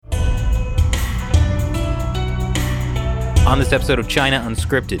On this episode of China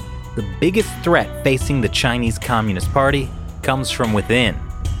Unscripted, the biggest threat facing the Chinese Communist Party comes from within,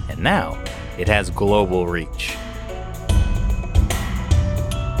 and now it has global reach.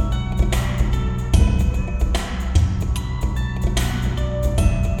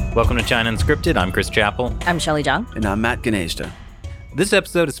 Welcome to China Unscripted. I'm Chris Chappell. I'm Shelley Zhang. And I'm Matt Gnezda. This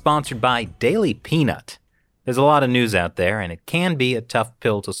episode is sponsored by Daily Peanut. There's a lot of news out there, and it can be a tough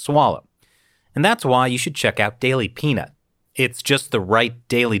pill to swallow. And that's why you should check out Daily Peanut. It's just the right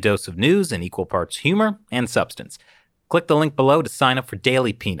daily dose of news in equal parts humor and substance. Click the link below to sign up for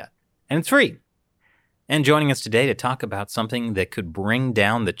Daily Peanut. And it's free. And joining us today to talk about something that could bring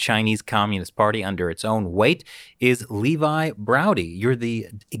down the Chinese Communist Party under its own weight is Levi Browdy. You're the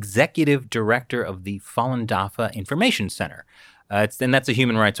executive director of the Falun Dafa Information Center. And that's a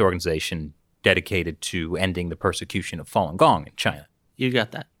human rights organization dedicated to ending the persecution of Falun Gong in China. You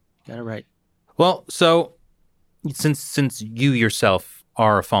got that. Got it right. Well, so since you yourself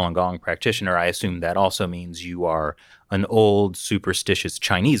are a Falun Gong practitioner, I assume that also means you are an old, superstitious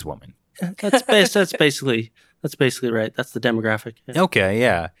Chinese woman. That's basically right. That's the demographic. Yeah. Okay,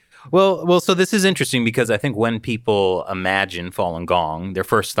 yeah. Well, so this is interesting because I think when people imagine Falun Gong, their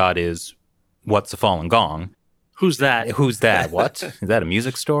first thought is, what's a Falun Gong? Who's that? Who's that? What? Is that a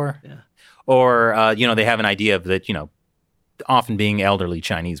music store? Yeah. Or, they have an idea of that, often being elderly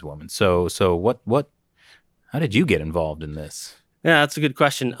Chinese women. So how did you get involved in this? Yeah, that's a good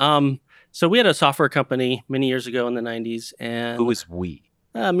question. So we had a software company many years ago in the 90s. And who is we?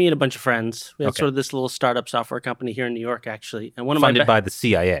 Me and a bunch of friends. We had Okay. sort of this little startup software company here in New York, actually. And Funded by the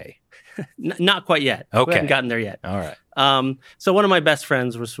CIA. Not quite yet. Okay. We haven't gotten there yet. All right. So one of my best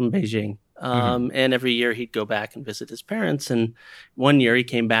friends was from Beijing. And every year he'd go back and visit his parents. And one year he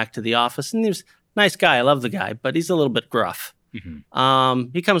came back to the office, and he was a nice guy. I love the guy, but he's a little bit gruff.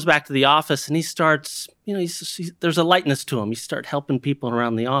 Mm-hmm. He comes back to the office and he starts, there's a lightness to him. He starts helping people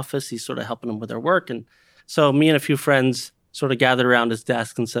around the office. He's sort of helping them with their work. And so me and a few friends sort of gathered around his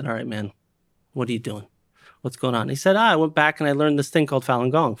desk and said, all right, man, what are you doing? What's going on? He said, I went back and I learned this thing called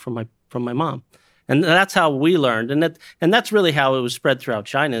Falun Gong from my mom. And that's how we learned. And that's really how it was spread throughout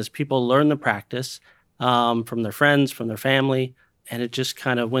China, is people learn the practice from their friends, from their family, and it just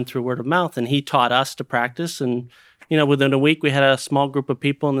kind of went through word of mouth. And he taught us to practice. And, within a week, we had a small group of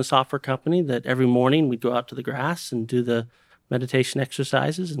people in the software company that every morning we'd go out to the grass and do the meditation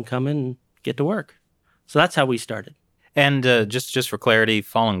exercises and come in and get to work. So that's how we started. And just for clarity,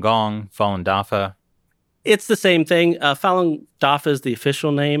 Falun Gong, Falun Dafa. It's the same thing. Falun Dafa is the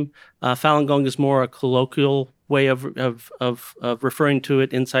official name. Falun Gong is more a colloquial way of referring to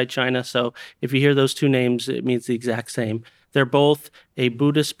it inside China. So if you hear those two names, it means the exact same. They're both a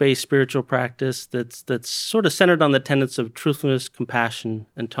Buddhist-based spiritual practice that's sort of centered on the tenets of truthfulness, compassion,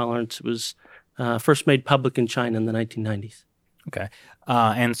 and tolerance. It was first made public in China in the 1990s. Okay.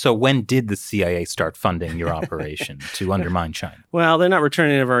 And so when did the CIA start funding your operation to undermine China? Well, they're not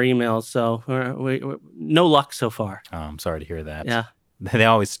returning any of our emails, so we're no luck so far. Oh, I'm sorry to hear that. Yeah. They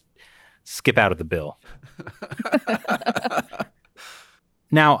always skip out of the bill.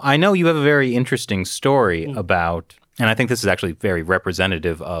 Now, I know you have a very interesting story about, and I think this is actually very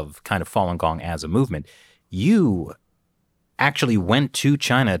representative of kind of Falun Gong as a movement. You actually went to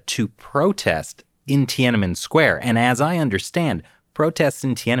China to protest in Tiananmen Square. And as I understand, protests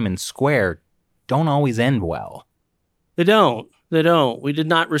in Tiananmen Square don't always end well. They don't. We did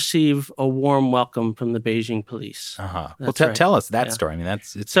not receive a warm welcome from the Beijing police. Well, Right. tell us that story. I mean,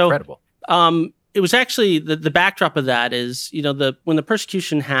 it's incredible. It was actually the backdrop of that is, when the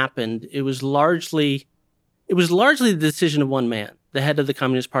persecution happened, it was largely the decision of one man, the head of the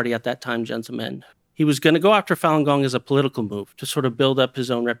Communist Party at that time, Jiang Zemin. He was going to go after Falun Gong as a political move to sort of build up his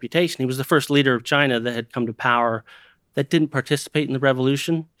own reputation. He was the first leader of China that had come to power that didn't participate in the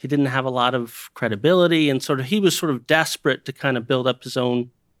revolution. He didn't have a lot of credibility, and he was sort of desperate to kind of build up his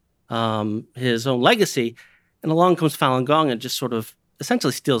own legacy. And along comes Falun Gong and just sort of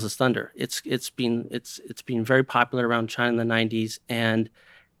essentially steals his thunder. It's been very popular around China in the 90s, and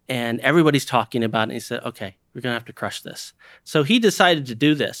everybody's talking about it. And he said, okay, we're going to have to crush this. So he decided to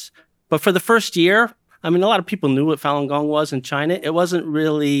do this. But for the first year, a lot of people knew what Falun Gong was in China. It wasn't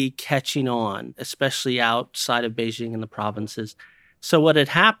really catching on, especially outside of Beijing and the provinces. So what had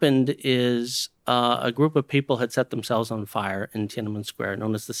happened is a group of people had set themselves on fire in Tiananmen Square,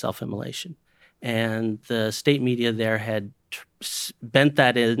 known as the self-immolation. And the state media there had bent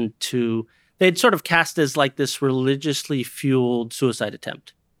that into, they'd sort of cast as like this religiously fueled suicide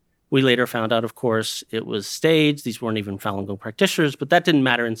attempt. We later found out, of course, it was staged. These weren't even Falun Gong practitioners, but that didn't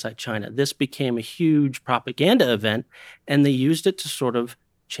matter inside China. This became a huge propaganda event, and they used it to sort of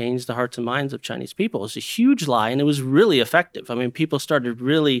changed the hearts and minds of Chinese people. It was a huge lie, and it was really effective. I mean, people started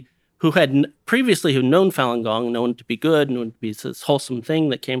really, who had previously who known Falun Gong, known it to be good, known it to be this wholesome thing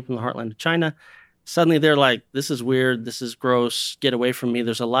that came from the heartland of China. Suddenly they're like, this is weird, this is gross, get away from me.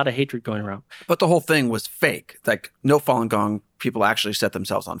 There's a lot of hatred going around. But the whole thing was fake. Like, no Falun Gong people actually set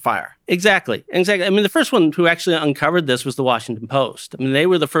themselves on fire. Exactly. I mean, the first one who actually uncovered this was the Washington Post. I mean, they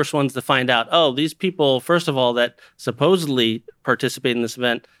were the first ones to find out, oh, these people, first of all, that supposedly participate in this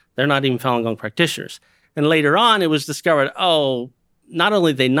event, they're not even Falun Gong practitioners. And later on, it was discovered, oh, not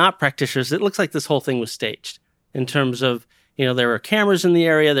only are they not practitioners, it looks like this whole thing was staged in terms of, there were cameras in the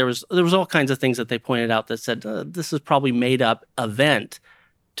area. There was all kinds of things that they pointed out that said, this is probably made up event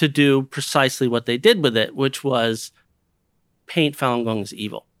to do precisely what they did with it, which was paint Falun Gong as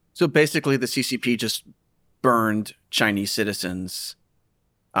evil. So basically the CCP just burned Chinese citizens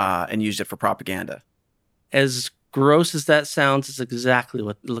and used it for propaganda. As gross as that sounds, it's exactly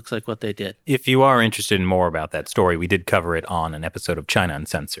what it looks like what they did. If you are interested in more about that story, we did cover it on an episode of China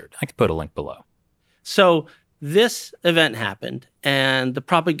Uncensored. I can put a link below. So this event happened, and the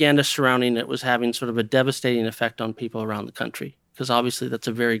propaganda surrounding it was having sort of a devastating effect on people around the country, because obviously that's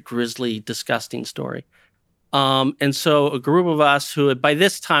a very grisly, disgusting story. And so a group of us who by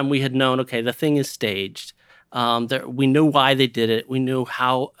this time we had known, okay, the thing is staged. We knew why they did it. We knew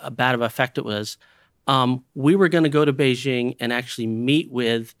how bad of an effect it was. We were going to go to Beijing and actually meet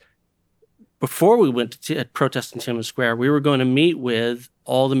with, before we went to protest in Tiananmen Square, we were going to meet with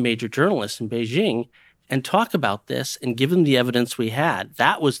all the major journalists in Beijing and talk about this and give them the evidence we had.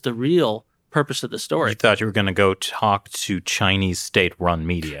 That was the real purpose of the story. You thought you were going to go talk to Chinese state-run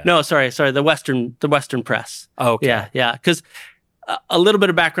media. No, sorry, the Western press. Okay. Yeah, because a little bit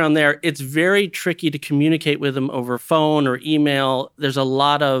of background there. It's very tricky to communicate with them over phone or email. There's a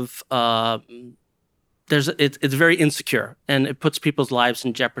lot of it's very insecure, and it puts people's lives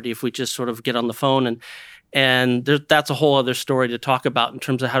in jeopardy if we just sort of get on the phone and that's a whole other story to talk about in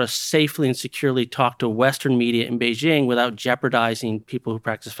terms of how to safely and securely talk to Western media in Beijing without jeopardizing people who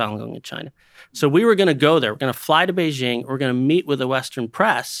practice Falun Gong in China. So we were going to go there. We're going to fly to Beijing. We're going to meet with the Western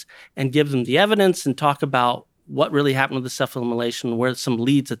press and give them the evidence and talk about what really happened with the self-immolation, where some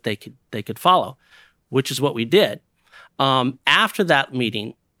leads that they could follow, which is what we did. After that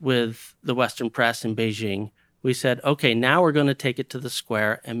meeting with the Western press in Beijing, we said, okay, now we're going to take it to the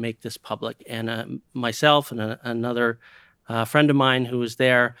square and make this public. And myself and another friend of mine who was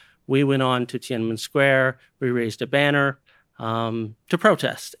there, we went on to Tiananmen Square. We raised a banner to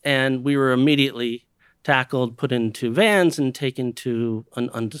protest. And we were immediately tackled, put into vans, and taken to an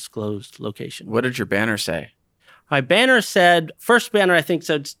undisclosed location. What did your banner say? My banner said, first banner I think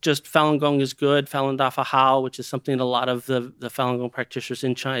said just Falun Gong is good, Falun Dafa Hao, which is something that a lot of the Falun Gong practitioners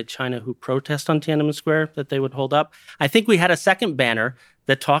in China who protest on Tiananmen Square that they would hold up. I think we had a second banner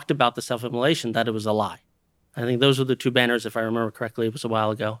that talked about the self-immolation, that it was a lie. I think those were the two banners, if I remember correctly. It was a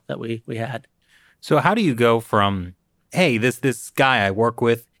while ago that we had. So how do you go from, hey, this guy I work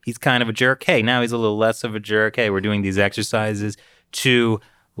with, he's kind of a jerk. Hey, now he's a little less of a jerk. Hey, we're doing these exercises, to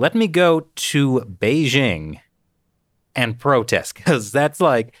let me go to Beijing and protest, because that's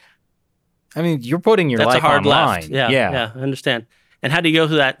like, I mean, you're putting your life on the line. Yeah, I understand. And how do you go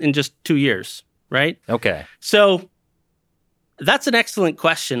through that in just 2 years, right? Okay. So that's an excellent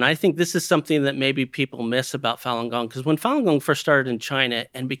question. I think this is something that maybe people miss about Falun Gong, because when Falun Gong first started in China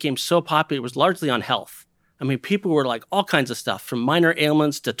and became so popular, it was largely on health. I mean, people were like all kinds of stuff, from minor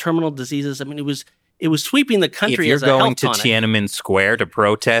ailments to terminal diseases. I mean, it was sweeping the country as a health tonic. If you're going to Tiananmen Square to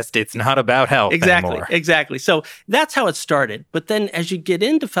protest, it's not about health anymore. Exactly. So that's how it started. But then as you get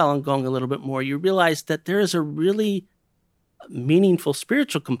into Falun Gong a little bit more, you realize that there is a really meaningful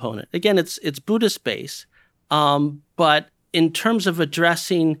spiritual component. Again, it's Buddhist-based, but in terms of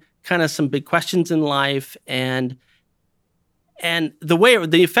addressing kind of some big questions in life, and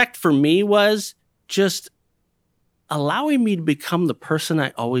the effect for me was just allowing me to become the person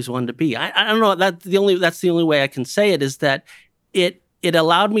I always wanted to be. I don't know, that's the only way I can say it, is that it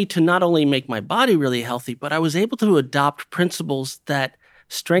allowed me to not only make my body really healthy, but I was able to adopt principles that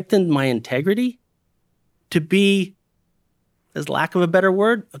strengthened my integrity to be, as lack of a better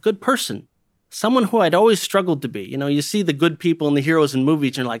word, a good person. Someone who I'd always struggled to be. You know, you see the good people and the heroes in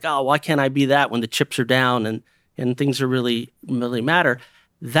movies, and you're like, oh, why can't I be that when the chips are down and things are really, really matter?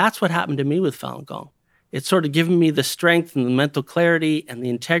 That's what happened to me with Falun Gong. It's sort of given me the strength and the mental clarity and the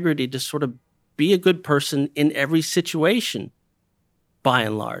integrity to sort of be a good person in every situation, by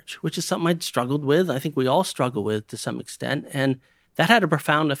and large, which is something I'd struggled with. I think we all struggle with to some extent. And that had a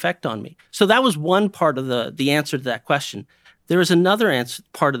profound effect on me. So that was one part of the answer to that question. There is another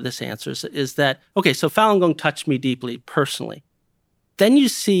part of this answer is that, okay, so Falun Gong touched me deeply personally. then you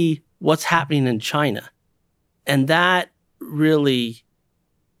see what's happening in China. And that really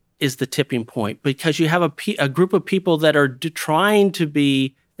is the tipping point, because you have a group of people that are trying to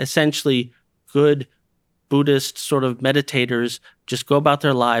be essentially good Buddhist sort of meditators, just go about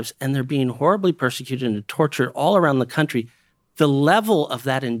their lives, and they're being horribly persecuted and tortured all around the country. The level of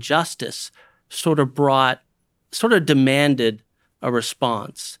that injustice sort of demanded a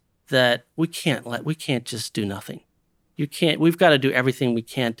response that we can't just do nothing. We've got to do everything we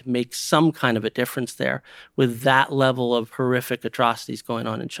can to make some kind of a difference there with that level of horrific atrocities going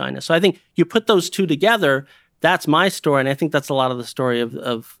on in China. So I think you put those two together, that's my story. And I think that's a lot of the story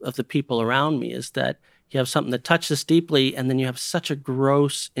of the people around me, is that you have something that touches us deeply, and then you have such a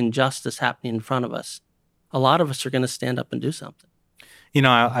gross injustice happening in front of us. A lot of us are going to stand up and do something. You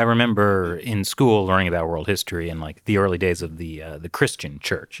know, I remember in school learning about world history and like the early days of the Christian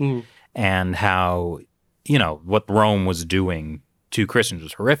church, and how, you know, what Rome was doing to Christians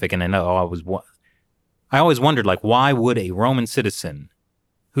was horrific. And I always wondered, like, why would a Roman citizen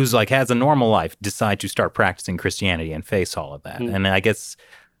who's like has a normal life decide to start practicing Christianity and face all of that? And I guess,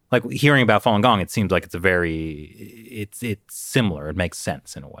 like, hearing about Falun Gong, it seems like it's similar. It makes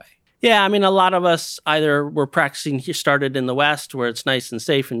sense in a way. Yeah, I mean, a lot of us either were practicing, started in the West where it's nice and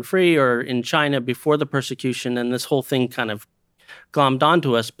safe and free, or in China before the persecution, and this whole thing kind of glommed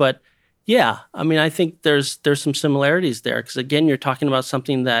onto us. But yeah, I mean, I think there's some similarities there, because again, you're talking about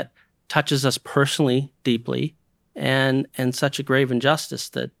something that touches us personally deeply, and such a grave injustice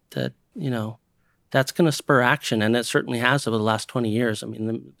that you know, that's going to spur action, and it certainly has over the last 20 years. I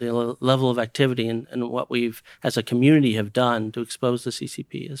mean, the level of activity and what we've, as a community, have done to expose the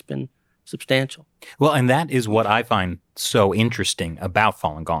CCP has been substantial. Well, and that is what I find so interesting about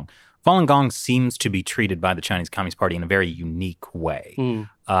Falun Gong. Falun Gong seems to be treated by the Chinese Communist Party in a very unique way.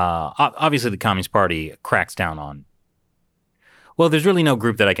 Obviously, the Communist Party cracks down on, well, there's really no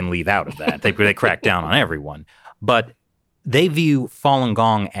group that I can leave out of that. They crack down on everyone. But they view Falun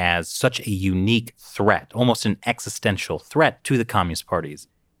Gong as such a unique threat, almost an existential threat to the Communist Party's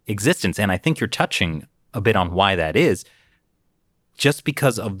existence. And I think you're touching a bit on why that is, just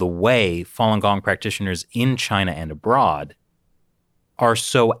because of the way Falun Gong practitioners in China and abroad are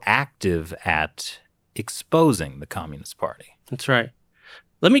so active at exposing the Communist Party. That's right.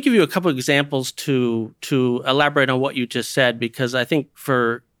 Let me give you a couple of examples to elaborate on what you just said, because I think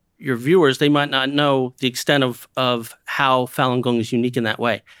for your viewers, they might not know the extent of how Falun Gong is unique in that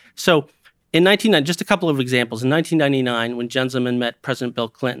way. So in 1990, just a couple of examples. In 1999, when Jiang Zemin met President Bill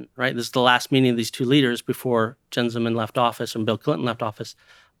Clinton, right? This is the last meeting of these two leaders before Jiang Zemin left office and Bill Clinton left office.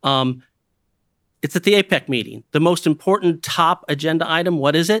 It's at the APEC meeting. The most important top agenda item,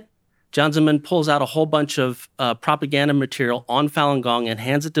 what is it? Jiang Zemin pulls out a whole bunch of propaganda material on Falun Gong and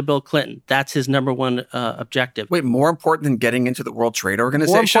hands it to Bill Clinton. That's his number one objective. Wait, more important than getting into the World Trade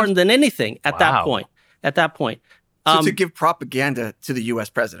Organization? More important than anything at that point. So to give propaganda to the U.S.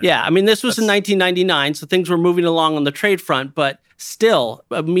 president. Yeah, I mean, this was in 1999, so things were moving along on the trade front, but still,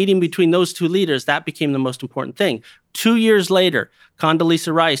 a meeting between those two leaders, that became the most important thing. 2 years later,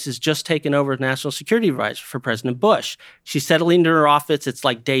 Condoleezza Rice has just taken over as National Security Advisor for President Bush. She's settling into her office. It's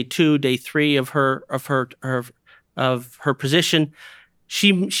like day 2, day 3 of her position.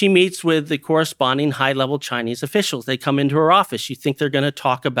 She meets with the corresponding high-level Chinese officials. They come into her office. You think they're going to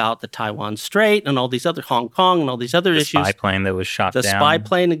talk about the Taiwan Strait and all these other, Hong Kong and all these other issues. The spy plane that was shot down. The spy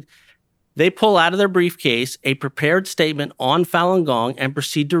plane. They pull out of their briefcase a prepared statement on Falun Gong and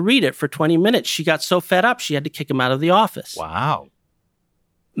proceed to read it for 20 minutes. She got so fed up, she had to kick him out of the office. Wow.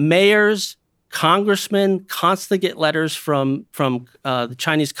 Mayors, congressmen constantly get letters from the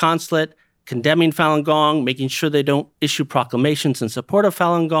Chinese consulate condemning Falun Gong, making sure they don't issue proclamations in support of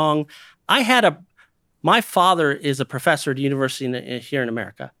Falun Gong. My father is a professor at a university here in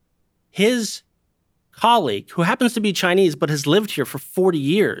America. His colleague, who happens to be Chinese but has lived here for 40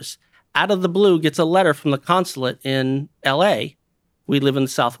 years, out of the blue gets a letter from the consulate in L.A., we live in the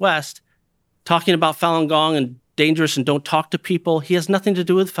Southwest, talking about Falun Gong and dangerous and don't talk to people. He has nothing to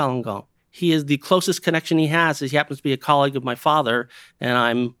do with Falun Gong. He is the closest connection he has is he happens to be a colleague of my father, and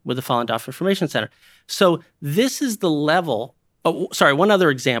I'm with the Falun Dafa Information Center. So this is the level. Oh, sorry, one other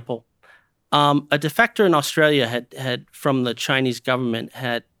example. A defector in Australia had from the Chinese government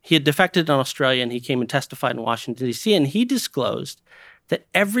he had defected in Australia, and he came and testified in Washington, D.C., and he disclosed that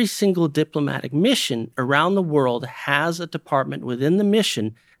every single diplomatic mission around the world has a department within the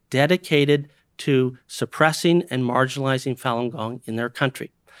mission dedicated to suppressing and marginalizing Falun Gong in their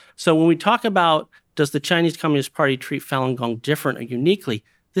country. So when we talk about does the Chinese Communist Party treat Falun Gong different or uniquely,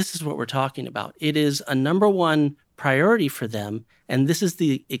 this is what we're talking about. It is a number one priority for them, and this is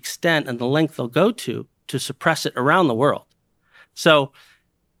the extent and the length they'll go to suppress it around the world. So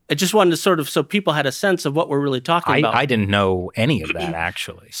I just wanted to sort of, so people had a sense of what we're really talking about. I didn't know any of that,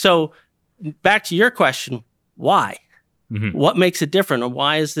 actually. So back to your question, why? Mhm. What makes it different? Or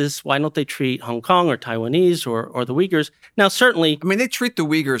why don't they treat Hong Kong or Taiwanese or the Uyghurs? Now, certainly, I mean, they treat the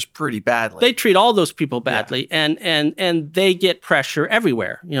Uyghurs pretty badly. they treat all those people badly, and they get pressure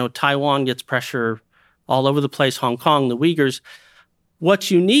everywhere. Taiwan gets pressure all over the place, Hong Kong, the Uyghurs.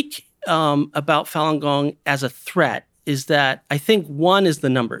 What's unique about Falun Gong as a threat is that I think one is the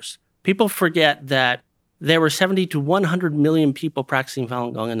numbers. People forget that there were 70 to 100 million people practicing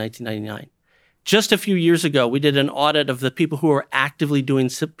Falun Gong in 1999. Just a few years ago, we did an audit of the people who are actively doing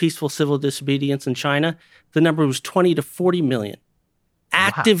peaceful civil disobedience in China. The number was 20 to 40 million.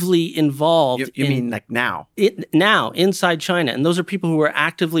 Actively involved. You mean like now? Now, inside China. And those are people who are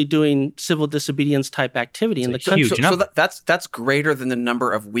actively doing civil disobedience type activity in the country. huge number. That's greater than the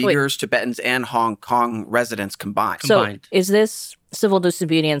number of Uyghurs, Tibetans, and Hong Kong residents combined. So is this civil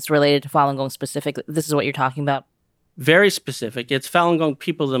disobedience related to Falun Gong specifically? This is what you're talking about? Very specific. It's Falun Gong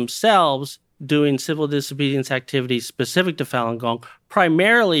people themselves doing civil disobedience activities specific to Falun Gong,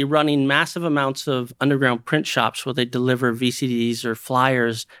 primarily running massive amounts of underground print shops where they deliver VCDs or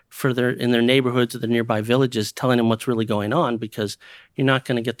flyers in their neighborhoods or the nearby villages, telling them what's really going on, because you're not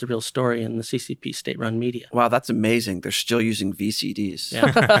going to get the real story in the CCP state-run media. Wow, that's amazing. They're still using VCDs.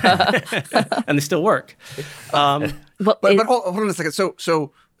 Yeah. And they still work. But hold on a second.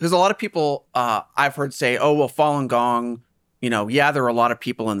 So there's a lot of people I've heard say, oh, well, Falun Gong, there were a lot of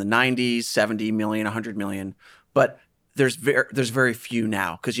people in the 90s, 70 million, 100 million, but there's very few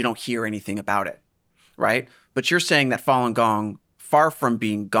now because you don't hear anything about it, right? But you're saying that Falun Gong, far from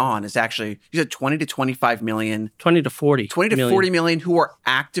being gone, is actually, you said 20 to 25 million. 20 to 40 20 to 40 million who are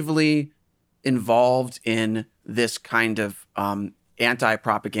actively involved in this kind of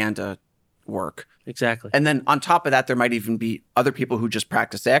anti-propaganda work. Exactly. And then on top of that, there might even be other people who just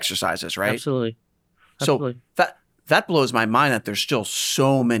practice the exercises, right? Absolutely. So that blows my mind that there's still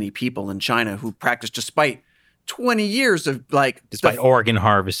so many people in China who practice despite 20 years of despite organ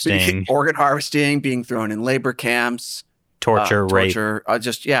harvesting, being thrown in labor camps, torture, rape.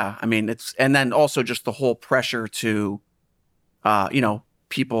 I mean, and then also just the whole pressure to,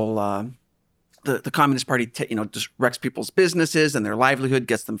 people, the Communist Party, just wrecks people's businesses and their livelihood,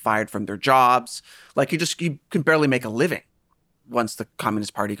 gets them fired from their jobs. Like you can barely make a living once the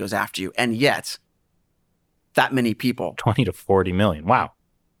Communist Party goes after you. And yet that many people, 20 to 40 million. Wow.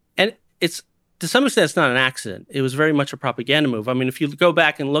 And it's, to some extent, it's not an accident. It was very much a propaganda move. I mean, if you go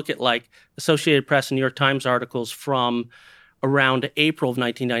back and look at Associated Press and New York Times articles from around April of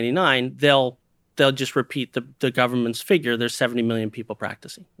 1999, they'll just repeat the government's figure. There's 70 million people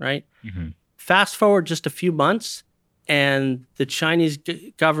practicing, right? Mm-hmm. Fast forward just a few months, and the Chinese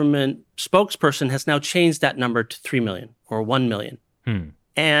government spokesperson has now changed that number to 3 million or 1 million.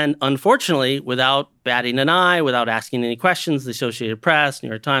 And unfortunately, without batting an eye, without asking any questions, the Associated Press, New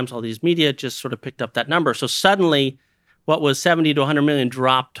York Times, all these media just sort of picked up that number. So suddenly, what was 70 to 100 million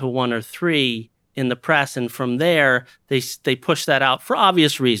dropped to 1 or 3 in the press. And from there, they push that out for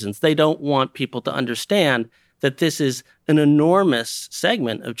obvious reasons. They don't want people to understand that this is an enormous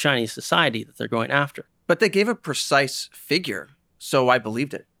segment of Chinese society that they're going after. But they gave a precise figure, so I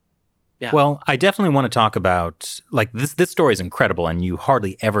believed it. Yeah. Well, I definitely want to talk about, this story is incredible, and you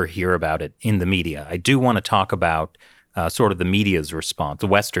hardly ever hear about it in the media. I do want to talk about sort of the media's response, the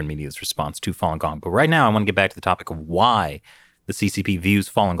Western media's response to Falun Gong. But right now, I want to get back to the topic of why the CCP views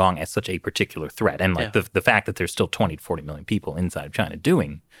Falun Gong as such a particular threat, and the fact that there's still 20 to 40 million people inside of China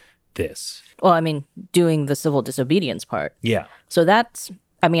doing this. Well, I mean, doing the civil disobedience part. Yeah. So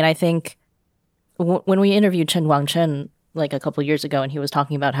I think when we interviewed Chen Guangchen a couple of years ago, and he was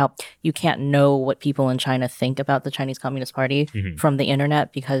talking about how you can't know what people in China think about the Chinese Communist Party from the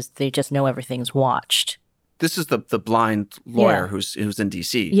internet because they just know everything's watched. This is the blind lawyer who's in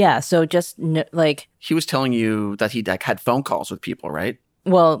D.C. Yeah, so just he was telling you that he had phone calls with people, right?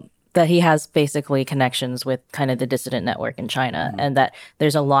 Well, that he has basically connections with kind of the dissident network in China, and that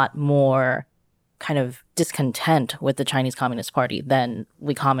there's a lot more kind of discontent with the Chinese Communist Party than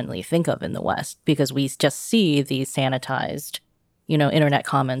we commonly think of in the West, because we just see these sanitized, internet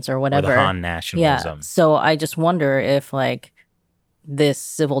comments or whatever. Or the Han nationalism. Yeah. So I just wonder if this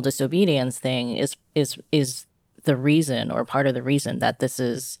civil disobedience thing is the reason or part of the reason that this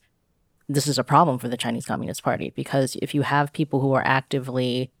is a problem for the Chinese Communist Party, because if you have people who are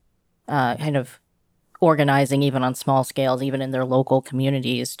actively kind of organizing even on small scales, even in their local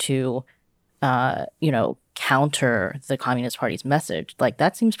communities to counter the Communist Party's message,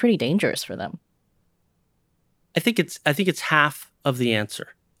 that seems pretty dangerous for them. I think it's half of the answer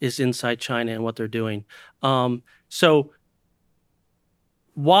is inside China and what they're doing. So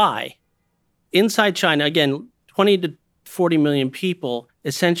why inside China, again, 20 to 40 million people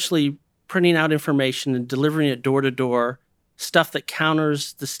essentially printing out information and delivering it door to door, stuff that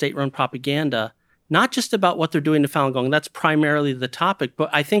counters the state-run propaganda, not just about what they're doing to Falun Gong. That's primarily the topic. But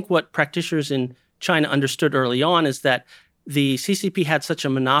I think what practitioners in China understood early on is that the CCP had such a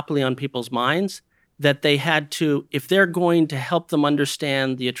monopoly on people's minds that they had to, if they're going to help them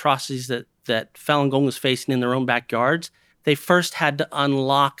understand the atrocities that Falun Gong was facing in their own backyards, they first had to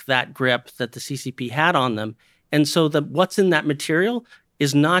unlock that grip that the CCP had on them. And so what's in that material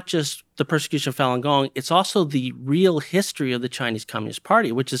is not just the persecution of Falun Gong, it's also the real history of the Chinese Communist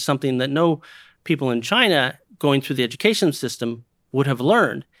Party, which is something that no people in China going through the education system would have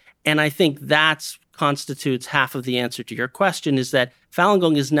learned. And I think that constitutes half of the answer to your question, is that Falun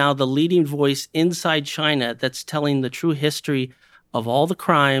Gong is now the leading voice inside China that's telling the true history of all the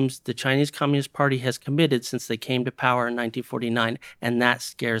crimes the Chinese Communist Party has committed since they came to power in 1949, and that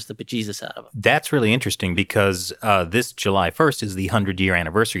scares the bejesus out of them. That's really interesting because this July 1st is the 100-year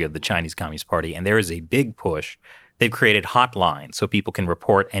anniversary of the Chinese Communist Party, and there is a big push. They've created hotlines so people can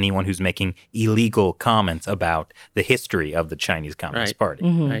report anyone who's making illegal comments about the history of the Chinese Communist Party.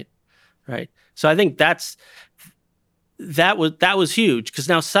 Mm-hmm. Right. So I think that was huge, because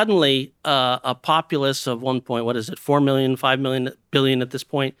now suddenly a populace of 4 million, 5 million, billion at this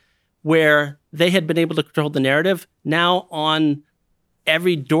point, where they had been able to control the narrative, now on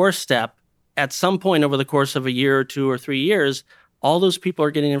every doorstep at some point over the course of a year or 2 or 3 years, all those people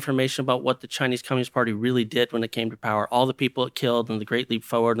are getting information about what the Chinese Communist Party really did when it came to power, all the people it killed and the Great Leap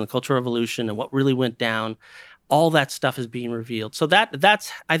Forward and the Cultural Revolution and what really went down. All that stuff is being revealed. So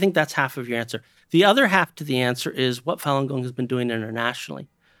I think that's half of your answer. The other half to the answer is what Falun Gong has been doing internationally.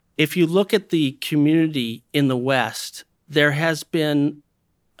 If you look at the community in the West, there has been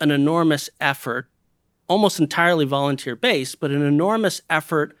an enormous effort, almost entirely volunteer-based, but an enormous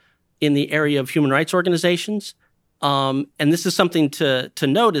effort in the area of human rights organizations. And this is something to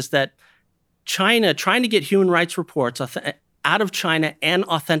note, is that China, trying to get human rights reports out of China and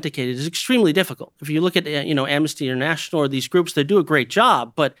authenticated is extremely difficult. If you look at Amnesty International or these groups, they do a great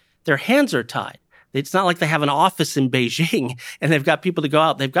job, but their hands are tied. It's not like they have an office in Beijing and they've got people to go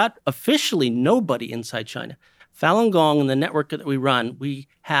out. They've got officially nobody inside China. Falun Gong and the network that we run, we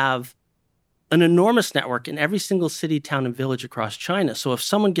have an enormous network in every single city, town, and village across China. So if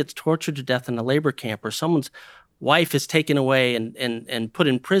someone gets tortured to death in a labor camp or someone's wife is taken away and put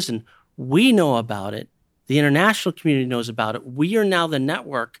in prison, we know about it. The international community knows about it. We are now the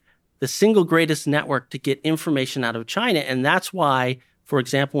network, the single greatest network to get information out of China. And that's why, for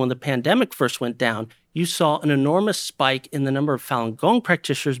example, when the pandemic first went down, you saw an enormous spike in the number of Falun Gong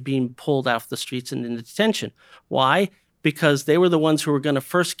practitioners being pulled off the streets and into detention. Why? Because they were the ones who were going to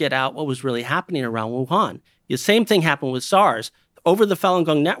first get out what was really happening around Wuhan. The same thing happened with SARS. Over the Falun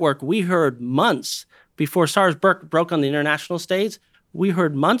Gong network, we heard months before SARS broke on the international stage. We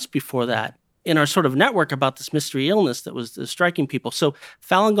heard months before that in our sort of network about this mystery illness that was striking people. So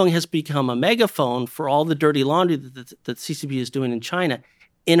Falun Gong has become a megaphone for all the dirty laundry that CCP is doing in China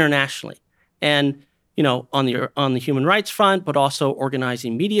internationally. And, on the human rights front, but also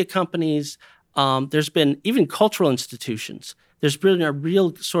organizing media companies. There's been even cultural institutions. There's been a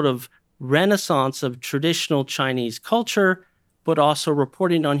real sort of renaissance of traditional Chinese culture, but also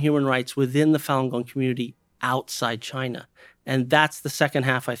reporting on human rights within the Falun Gong community outside China. And that's the second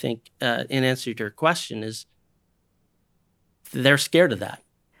half, I think, in answer to your question, is they're scared of that.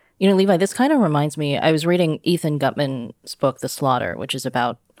 Levi, this kind of reminds me, I was reading Ethan Gutman's book, The Slaughter, which is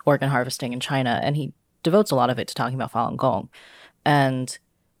about organ harvesting in China, and he devotes a lot of it to talking about Falun Gong and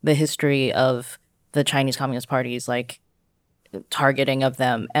the history of the Chinese Communist Party's targeting of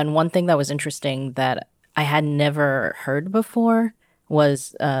them. And one thing that was interesting that I had never heard before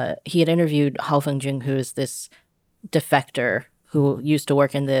was he had interviewed Hao Fengjing, who is this defector who used to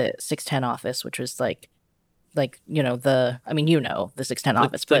work in the 610 office, which was the 610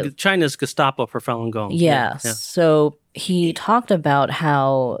 office. But China's Gestapo for Falun Gong. Yeah. So he talked about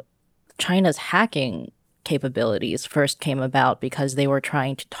how China's hacking capabilities first came about because they were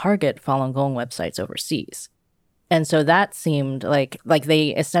trying to target Falun Gong websites overseas. And so that seemed like they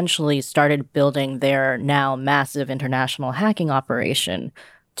essentially started building their now massive international hacking operation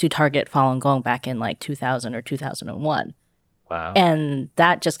to target Falun Gong back in 2000 or 2001. Wow. And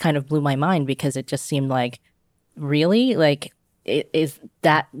that just kind of blew my mind because it just seemed really?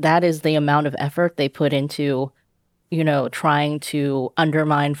 That is the amount of effort they put into, trying to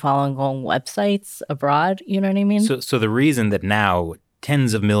undermine Falun Gong websites abroad, you know what I mean? So the reason that now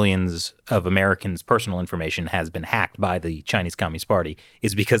tens of millions of Americans' personal information has been hacked by the Chinese Communist Party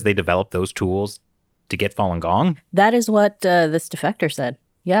is because they developed those tools to get Falun Gong? That is what this defector said.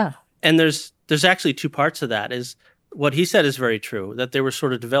 Yeah. And there's actually two parts of that. Is what he said is very true, that they were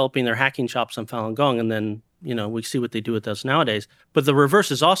sort of developing their hacking chops on Falun Gong, and then, we see what they do with those nowadays. But the reverse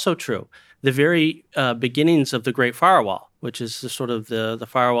is also true. The very beginnings of the Great Firewall, which is the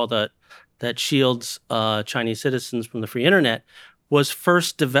firewall that shields Chinese citizens from the free internet, was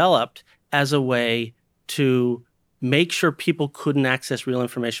first developed as a way to make sure people couldn't access real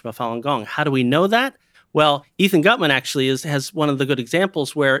information about Falun Gong. How do we know that? Well, Ethan Gutmann actually has one of the good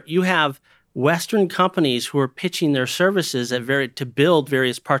examples where you have Western companies who are pitching their services to build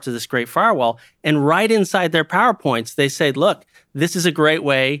various parts of this Great Firewall, and right inside their PowerPoints, they say, look, this is a great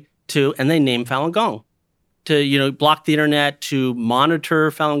way to, and they name Falun Gong, to, block the internet, to monitor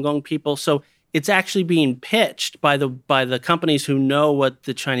Falun Gong people. So it's actually being pitched by the companies who know what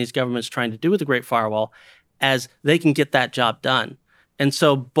the Chinese government's trying to do with the Great Firewall, as they can get that job done. And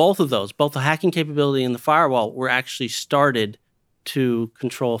so both the hacking capability and the firewall, were actually started to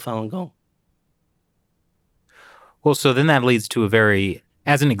control Falun Gong. Well, so then that leads to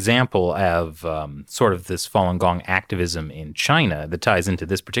as an example of sort of this Falun Gong activism in China that ties into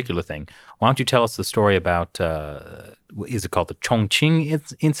this particular thing. Why don't you tell us the story about, is it called the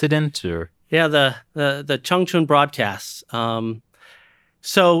Chongqing incident? Or yeah, the Chongqing broadcasts.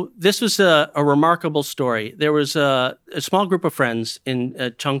 So this was a remarkable story. There was a small group of friends in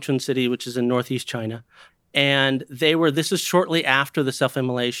Chongqing City, which is in northeast China. And this is shortly after the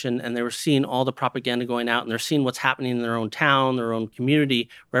self-immolation, and they were seeing all the propaganda going out, and they're seeing what's happening in their own town, their own community,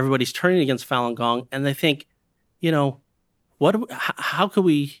 where everybody's turning against Falun Gong. And they think, how could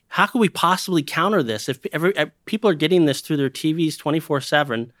we possibly counter this? If people are getting this through their TVs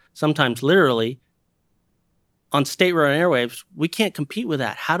 24/7, sometimes literally, on state-run airwaves, we can't compete with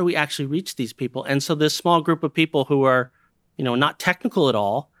that. How do we actually reach these people? And so this small group of people who are, not technical at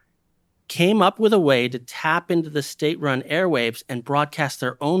all, came up with a way to tap into the state-run airwaves and broadcast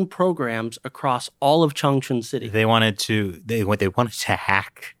their own programs across all of Chongqing City. They wanted to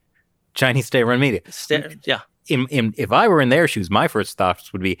hack Chinese state-run media. Yeah. If I were in their shoes, my first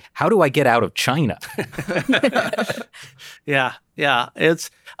thoughts would be, how do I get out of China? Yeah.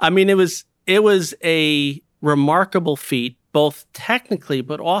 It was a remarkable feat, both technically,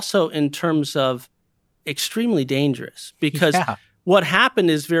 but also in terms of extremely dangerous, because what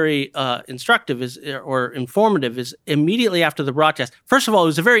happened is very instructive or informative is immediately after the broadcast. First of all, it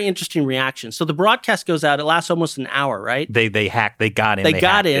was a very interesting reaction. So the broadcast goes out, it lasts almost an hour, right? They got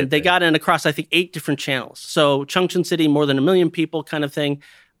in across, I think, 8 different channels. So Chongqing City, more than 1 million people kind of thing,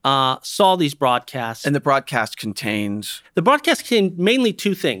 saw these broadcasts. And the broadcast contained mainly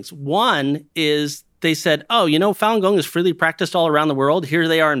 2 things. One is they said, Falun Gong is freely practiced all around the world. Here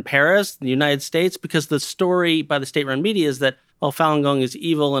they are in Paris, the United States, because the story by the state-run media is that, Falun Gong is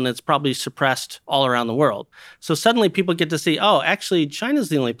evil and it's probably suppressed all around the world. So suddenly people get to see, actually, China's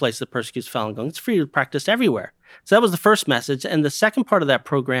the only place that persecutes Falun Gong. It's free to practice everywhere. So that was the first message. And the second part of that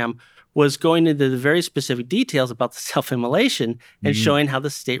program was going into the very specific details about the self-immolation and showing how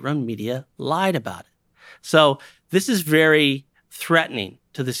the state-run media lied about it. So this is very threatening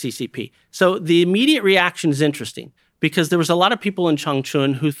to the CCP. So the immediate reaction is interesting because there was a lot of people in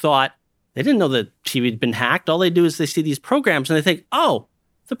Chongqing who thought, they didn't know that TV had been hacked. All they do is they see these programs and they think,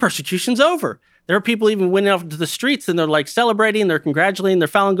 the persecution's over. There are people even went out to the streets and they're like celebrating, they're congratulating their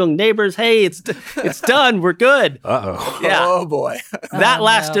Falun Gong neighbors. Hey, it's done. We're good. Uh-oh. Yeah. Oh, boy. That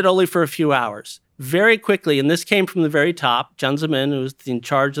lasted only for a few hours. Very quickly, and this came from the very top, Jiang Zemin, who was in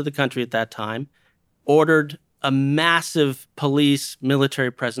charge of the country at that time, ordered a massive police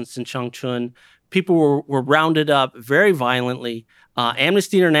military presence in Chongqing. People were rounded up very violently.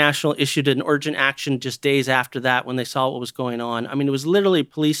 Amnesty International issued an urgent action just days after that when they saw what was going on. I mean, it was literally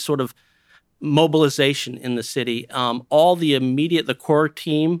police sort of mobilization in the city. All the core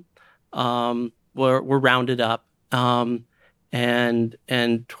team were rounded up and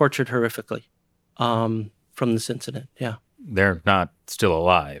tortured horrifically from this incident. Yeah. They're not still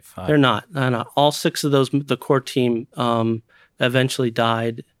alive. They're not. All 6 of the core team eventually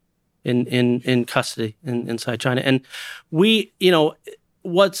died in custody inside China. And we,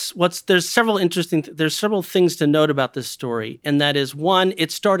 there's several things to note about this story. And that is, one,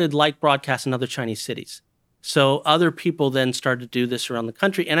 it started like broadcasts in other Chinese cities. So other people then started to do this around the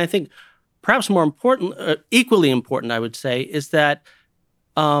country. And I think perhaps more important, equally important, I would say, is that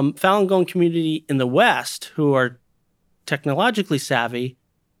Falun Gong community in the West, who are technologically savvy,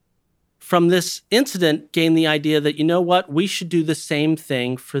 from this incident gained the idea that, we should do the same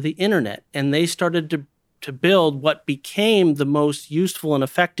thing for the internet. And they started to build what became the most useful and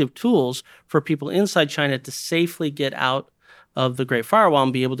effective tools for people inside China to safely get out of the Great Firewall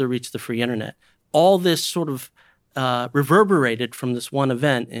and be able to reach the free internet. All this sort of reverberated from this one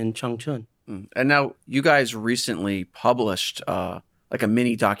event in Changchun. And now you guys recently published like a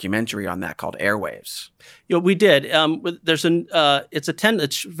mini documentary on that called Airwaves. We did.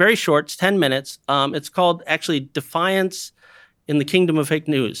 It's very short. It's 10 minutes. It's called actually Defiance in the Kingdom of Fake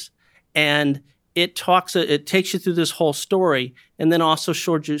News. And it takes you through this whole story, and then also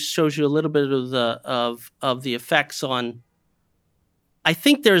shows you a little bit of the effects on. I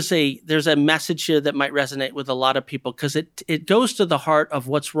think there's a message here that might resonate with a lot of people, because it goes to the heart of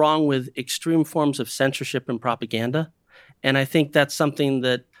what's wrong with extreme forms of censorship and propaganda. And I think that's something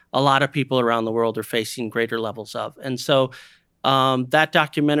that a lot of people around the world are facing greater levels of. And so that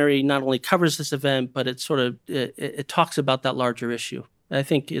documentary not only covers this event, but it talks about that larger issue. I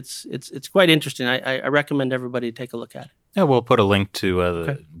think it's quite interesting. I recommend everybody take a look at it. Yeah, we'll put a link to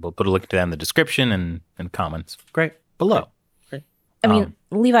that in the description and comments. Great. Below. Great. I mean,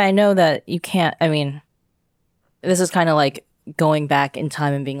 Levi, I know that you can't. I mean, this is kind of like going back in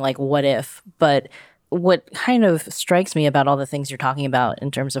time and being like, what if? But what kind of strikes me about all the things you're talking about in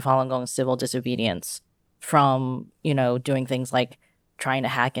terms of Falun Gong's civil disobedience, from doing things like trying to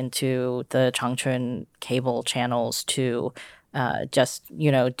hack into the Changchun cable channels to just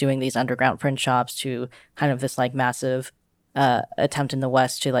doing these underground print shops, to kind of this like massive attempt in the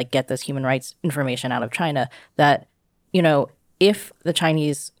West to like get this human rights information out of China, that if the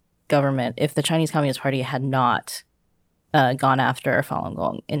Chinese government, if the Chinese Communist Party had not gone after Falun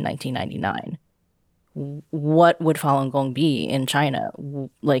Gong in 1999, what would Falun Gong be in China?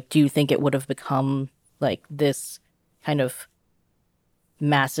 Like, do you think it would have become like this kind of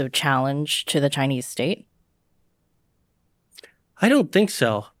massive challenge to the Chinese state? I don't think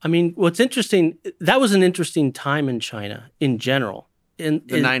so. I mean, what's interesting, that was an interesting time in China in general. In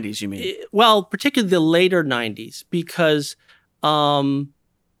the 90s, you mean? Well, particularly the later 90s, because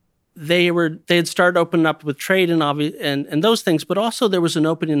they had started opening up with trade and those things, but also there was an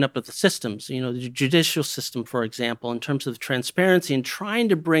opening up of the systems, the judicial system, for example, in terms of transparency and trying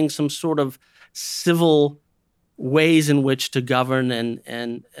to bring some sort of civil ways in which to govern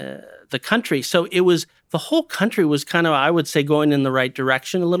and the country. So the whole country was kind of, I would say, going in the right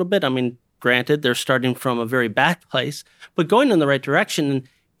direction a little bit. I mean, granted, they're starting from a very bad place, but going in the right direction.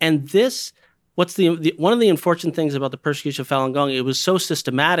 And this, what's one of the unfortunate things about the persecution of Falun Gong, it was so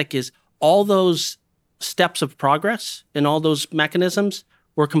systematic, is all those steps of progress and all those mechanisms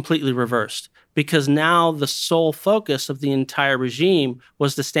were completely reversed, because now the sole focus of the entire regime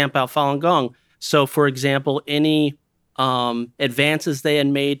was to stamp out Falun Gong. So, for example, any advances they had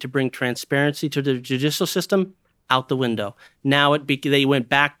made to bring transparency to the judicial system, out the window. Now they went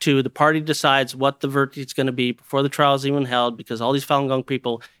back to the party decides what the verdict is going to be before the trial is even held, because all these Falun Gong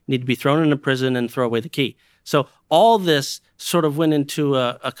people need to be thrown into prison and throw away the key. So all this sort of went into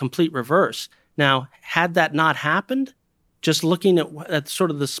a complete reverse. Now, had that not happened, just looking at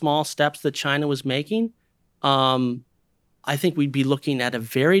sort of the small steps that China was making, I think we'd be looking at a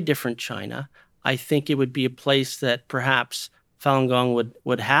very different China. I think it would be a place that perhaps Falun Gong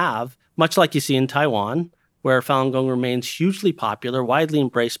would have, much like you see in Taiwan, where Falun Gong remains hugely popular, widely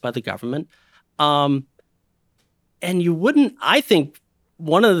embraced by the government. And you wouldn't, I think,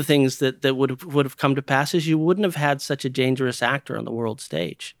 one of the things that would have come to pass is you wouldn't have had such a dangerous actor on the world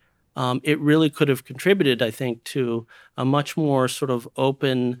stage. It really could have contributed, I think, to a much more sort of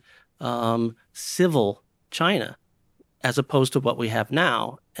open, civil China, as opposed to what we have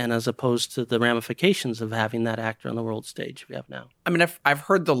now, and as opposed to the ramifications of having that actor on the world stage we have now. I mean, I've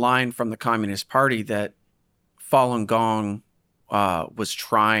heard the line from the Communist Party that Falun Gong was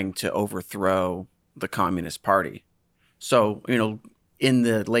trying to overthrow the Communist Party. So, in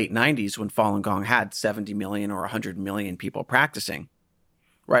the late 90s, when Falun Gong had 70 million or 100 million people practicing,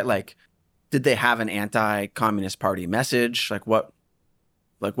 right? Like, did they have an anti-Communist Party message? What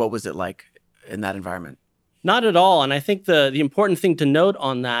was it like in that environment? Not at all. And I think the important thing to note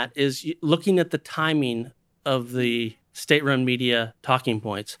on that is looking at the timing of the state-run media talking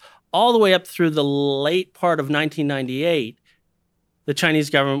points. All the way up through the late part of 1998, the Chinese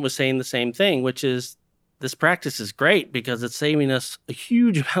government was saying the same thing, which is this practice is great because it's saving us a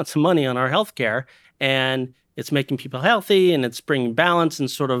huge amounts of money on our healthcare, and it's making people healthy, and it's bringing balance and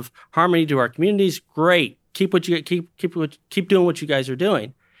sort of harmony to our communities. Great, keep doing what you guys are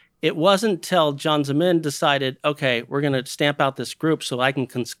doing. It wasn't until Jiang Zemin decided, okay, we're going to stamp out this group so I can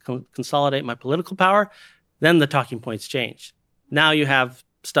consolidate my political power. Then the talking points changed. Now you have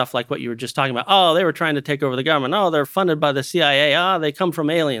stuff like what you were just talking about. Oh, they were trying to take over the government. Oh, they're funded by the CIA. Oh, they come from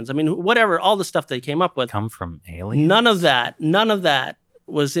aliens. I mean, whatever, all the stuff they came up with. Come from aliens? None of that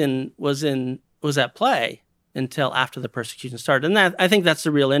was at play until after the persecution started. And I think that's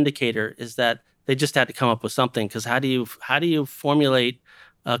the real indicator, is that They just had to come up with something, because how do you formulate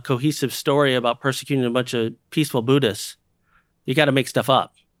a cohesive story about persecuting a bunch of peaceful Buddhists? You got to make stuff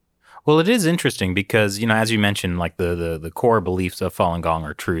up. Well, it is interesting because, as you mentioned, like the core beliefs of Falun Gong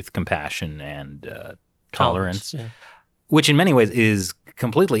are truth, compassion, and tolerance, which in many ways is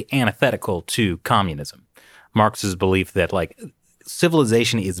completely antithetical to communism. Marx's belief that like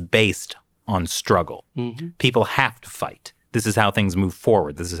civilization is based on struggle. Mm-hmm. People have to fight. This is how things move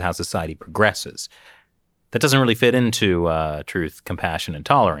forward. This is how society progresses. That doesn't really fit into truth, compassion, and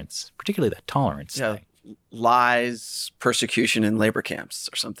tolerance, particularly that tolerance thing. Lies, persecution in labor camps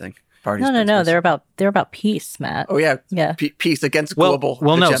or something. No. They're about peace, Matt. Oh yeah. Peace against global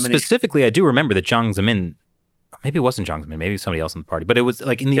hegemony. No. Specifically, I do remember that Jiang Zemin. Maybe it wasn't Jiang Zemin. Maybe somebody else in the party. But it was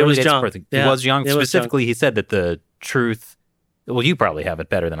like in the early days. It was Jiang. Specifically, he said that the truth. Well, you probably have it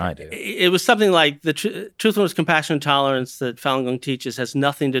better than I do. It was something like the truthfulness, compassion, and tolerance that Falun Gong teaches has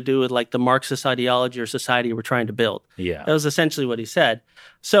nothing to do with like the Marxist ideology or society we're trying to build. Yeah, that was essentially what he said.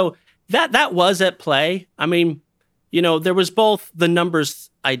 So that was at play. I mean, there was both the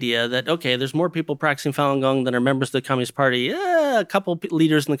numbers idea that, okay, there's more people practicing Falun Gong than are members of the Communist Party. A couple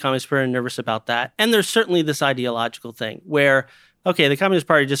leaders in the Communist Party are nervous about that. And there's certainly this ideological thing where, okay, the Communist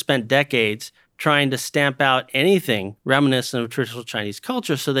Party just spent decades trying to stamp out anything reminiscent of traditional Chinese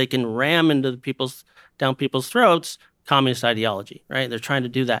culture so they can ram down people's throats communist ideology, right? They're trying to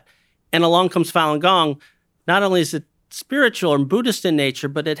do that. And along comes Falun Gong. Not only is it spiritual and Buddhist in nature,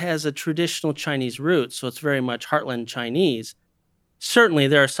 but it has a traditional Chinese root, so it's very much heartland Chinese. Certainly,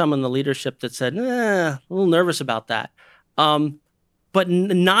 there are some in the leadership that said, a little nervous about that. But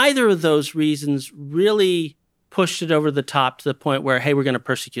neither of those reasons really pushed it over the top to the point where, hey, we're going to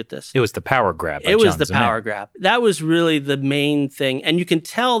persecute this. It was the power grab. It was the power grab. That was really the main thing. And you can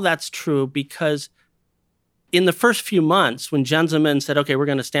tell that's true because in the first few months, when Jiang Zemin said, okay, we're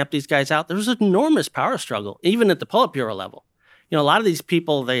going to stamp these guys out, there was an enormous power struggle, even at the Politburo level. A lot of these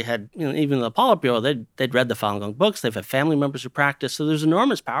people, they had, even the Politburo, they'd read the Falun Gong books, they've had family members who practice, so there's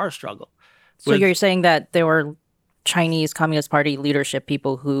enormous power struggle. So you're saying that there were Chinese Communist Party leadership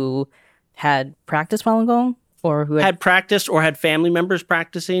people who had practiced Falun Gong? Or who had practiced or had family members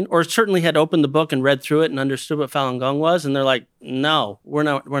practicing, or certainly had opened the book and read through it and understood what Falun Gong was, and they're like, no, we're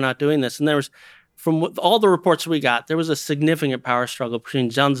not doing this. And there was, from all the reports we got, there was a significant power struggle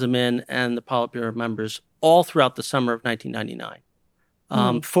between Jiang Zemin and the Politburo members all throughout the summer of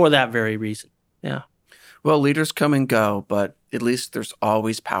 1999 for that very reason. Yeah. Well, leaders come and go, but at least there's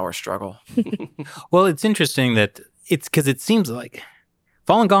always power struggle. Well, it's interesting that it's because it seems like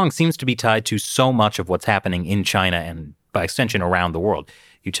Falun Gong seems to be tied to so much of what's happening in China and by extension around the world.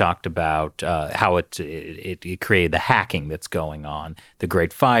 You talked about how it created the hacking that's going on, the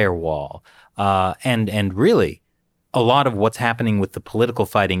Great Firewall, and really a lot of what's happening with the political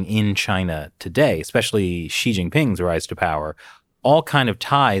fighting in China today, especially Xi Jinping's rise to power, all kind of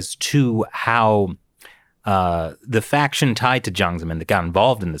ties to how the faction tied to Jiang Zemin that got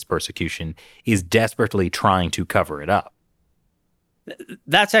involved in this persecution is desperately trying to cover it up.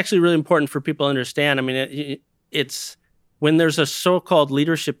 That's actually really important for people to understand. I mean, it's when there's a so-called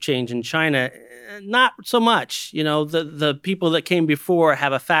leadership change in China, not so much. The people that came before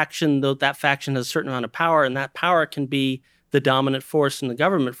have a faction, though that faction has a certain amount of power, and that power can be the dominant force in the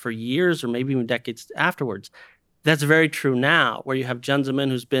government for years or maybe even decades afterwards. That's very true now, where you have Jiang Zemin,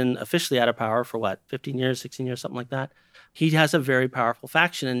 who's been officially out of power for 15 years, 16 years, something like that. He has a very powerful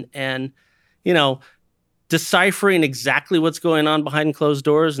faction, and deciphering exactly what's going on behind closed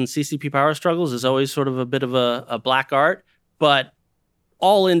doors and CCP power struggles is always sort of a bit of a black art, but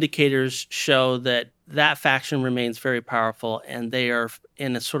all indicators show that faction remains very powerful, and they are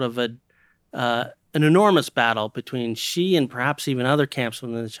in a sort of an enormous battle between Xi and perhaps even other camps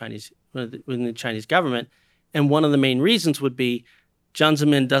within the Chinese government. And one of the main reasons would be Jiang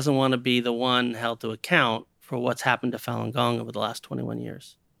Zemin doesn't want to be the one held to account for what's happened to Falun Gong over the last 21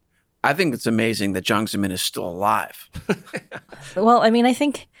 years. I think it's amazing that Jiang Zemin is still alive. Well, I mean, I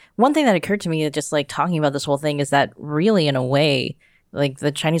think one thing that occurred to me just like talking about this whole thing is that really, in a way, like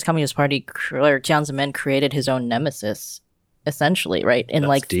the Chinese Communist Party or Jiang Zemin created his own nemesis, essentially, right? In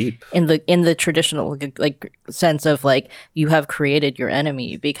That's deep. in the traditional like sense of like you have created your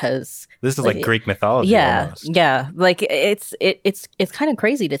enemy because this is like Greek mythology. Yeah, almost. yeah. Like it's kind of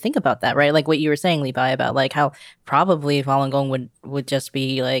crazy to think about that, right? Like what you were saying, Levi, about like how probably Falun Gong would just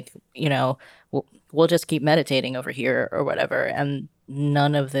be like, we'll just keep meditating over here or whatever, and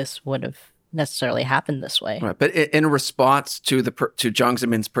none of this would have necessarily happened this way. Right, but in response to Jiang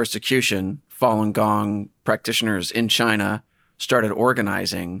Zemin's persecution, Falun Gong practitioners in China started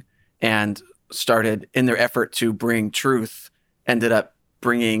organizing and started, in their effort to bring truth, ended up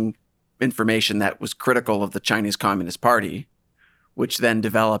bringing information that was critical of the Chinese Communist Party, which then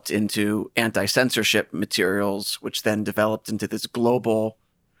developed into anti-censorship materials, which then developed into this global,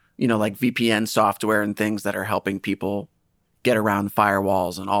 like VPN software and things that are helping people get around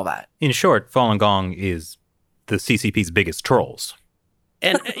firewalls and all that. In short, Falun Gong is the CCP's biggest trolls.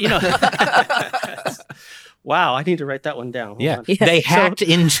 And, wow, I need to write that one down. Hold on. They hacked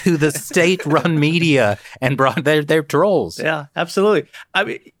into the state-run media and brought their trolls. Yeah, absolutely. I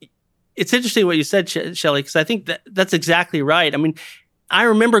mean, it's interesting what you said, Shelley, because I think that's exactly right. I mean, I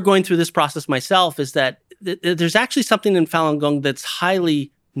remember going through this process myself, is that there's actually something in Falun Gong that's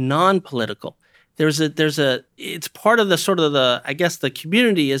highly non-political. It's part of the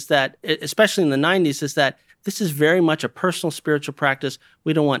community is that, especially in the 90s, is that this is very much a personal spiritual practice.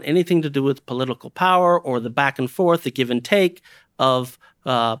 We don't want anything to do with political power or the back and forth, the give and take of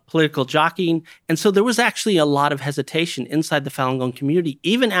political jockeying. And so there was actually a lot of hesitation inside the Falun Gong community.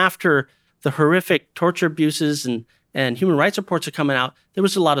 Even after the horrific torture abuses and human rights reports are coming out, there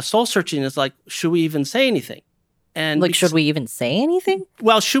was a lot of soul searching. It's like, should we even say anything? And should we even say anything?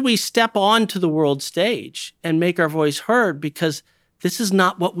 Well, should we step onto the world stage and make our voice heard? Because this is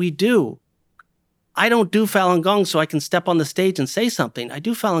not what we do. I don't do Falun Gong so I can step on the stage and say something. I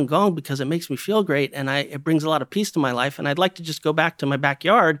do Falun Gong because it makes me feel great and it brings a lot of peace to my life. And I'd like to just go back to my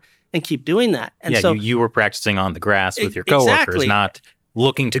backyard and keep doing that. And so you were practicing on the grass with your coworkers, exactly. Not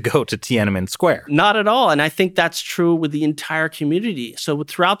looking to go to Tiananmen Square. Not at all. And I think that's true with the entire community. So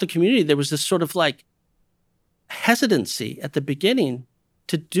throughout the community, there was this sort of like hesitancy at the beginning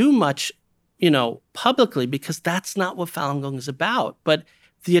to do much, publicly, because that's not what Falun Gong is about. But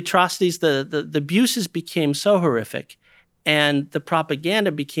the atrocities, the abuses became so horrific, and the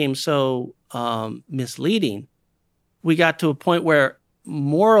propaganda became so misleading. We got to a point where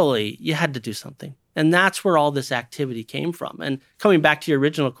morally you had to do something. And that's where all this activity came from. And coming back to your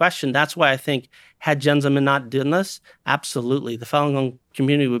original question, that's why I think had Jiang Zemin not done this, absolutely, the Falun Gong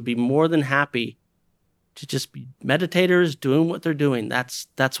community would be more than happy to just be meditators doing what they're doing. That's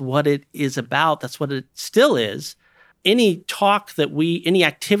what it is about. That's what it still is. Any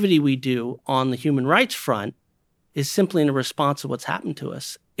activity we do on the human rights front is simply in a response to what's happened to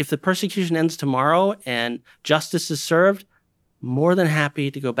us. If the persecution ends tomorrow and justice is served, more than happy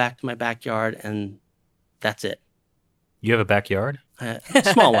to go back to my backyard, and that's it. You have a backyard?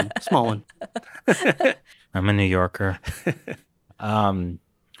 Small one. I'm a New Yorker.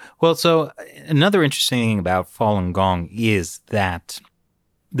 Well, so another interesting thing about Falun Gong is that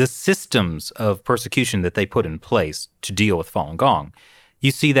the systems of persecution that they put in place to deal with Falun Gong, you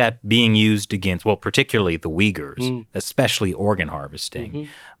see that being used against, particularly the Uyghurs, especially organ harvesting,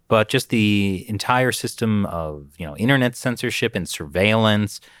 but just the entire system of, internet censorship and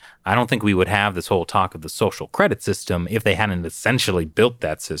surveillance. I don't think we would have this whole talk of the social credit system if they hadn't essentially built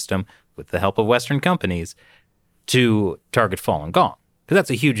that system with the help of Western companies to target Falun Gong. Because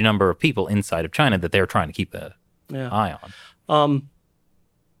that's a huge number of people inside of China that they're trying to keep an eye on.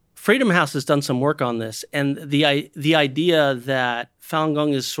 Freedom House has done some work on this, and the idea that Falun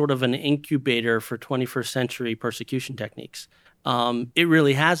Gong is sort of an incubator for 21st century persecution techniques. It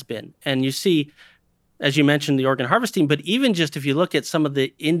really has been. And you see, as you mentioned, the organ harvesting, but even just if you look at some of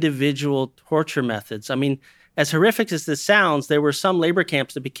the individual torture methods, I mean, as horrific as this sounds, there were some labor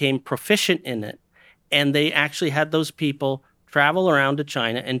camps that became proficient in it, and they actually had those people travel around to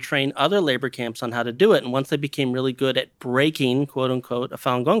China and train other labor camps on how to do it. And once they became really good at breaking, quote unquote, a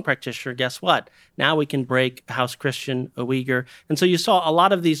Falun Gong practitioner, guess what? Now we can break a House Christian, a Uyghur. And so you saw a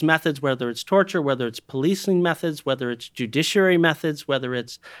lot of these methods, whether it's torture, whether it's policing methods, whether it's judiciary methods, whether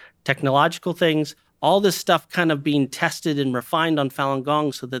it's technological things, all this stuff kind of being tested and refined on Falun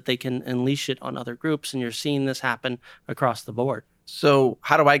Gong so that they can unleash it on other groups. And you're seeing this happen across the board. So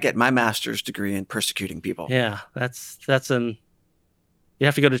how do I get my master's degree in persecuting people? Yeah, you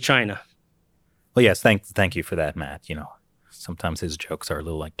have to go to China. Well, yes, thank you for that, Matt. Sometimes his jokes are a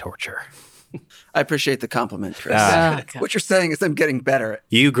little like torture. I appreciate the compliment, Chris. What you're saying is I'm getting better.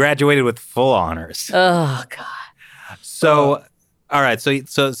 You graduated with full honors. Oh, God. So, all right. So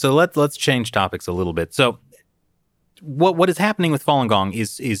let's change topics a little bit. So, what is happening with Falun Gong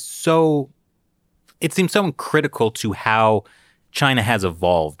is so, it seems so critical to how China has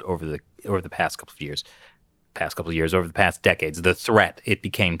evolved over the past couple of years, over the past decades, the threat it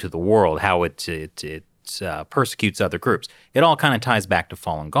became to the world, how it persecutes other groups. It all kind of ties back to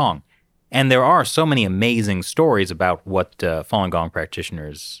Falun Gong. And there are so many amazing stories about what Falun Gong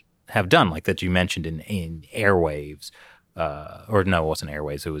practitioners have done, like that you mentioned in Airwaves. Or no, it wasn't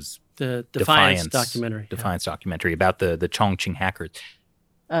Airwaves. It was the Defiance documentary. Defiance documentary about the Chongqing hackers.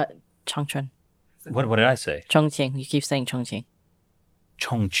 Chongqing. What did I say? Chongqing. You keep saying Chongqing.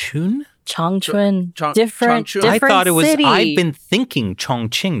 Chongchun? Chongchun, Chong- different, Chongchun. different I thought it was. city. I've been thinking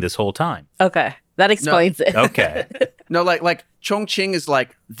Chongqing this whole time. Okay, that explains it. Okay. No, like Chongqing is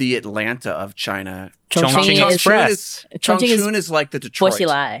like the Atlanta of China. Chongqing is Express. Chongchun is like the Detroit.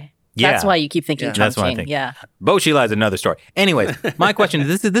 Boxilai. Yeah. That's why you keep thinking Yeah. Chongqing. That's what I think. Yeah. Boxilai is another story. Anyways, my question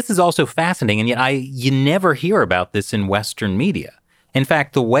is this is also fascinating, and yet you never hear about this in Western media. In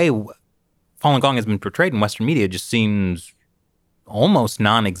fact, the way Falun Gong has been portrayed in Western media just seems almost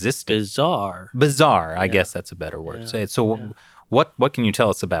non-existent. Bizarre. I guess that's a better word to say it. So Yeah. what can you tell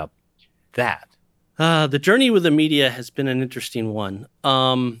us about that? The journey with the media has been an interesting one.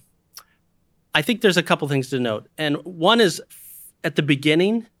 I think there's a couple things to note. And one is, at the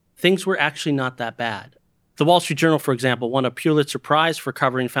beginning, things were actually not that bad. The Wall Street Journal, for example, won a Pulitzer Prize for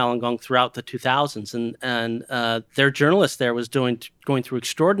covering Falun Gong throughout the 2000s. And their journalist there was going through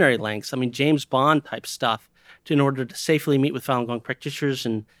extraordinary lengths. I mean, James Bond type stuff in order to safely meet with Falun Gong practitioners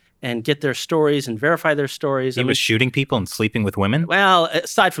and get their stories and verify their stories. He was shooting people and sleeping with women? Well,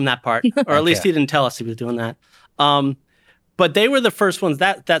 aside from that part, or at least he didn't tell us he was doing that. But they were the first ones,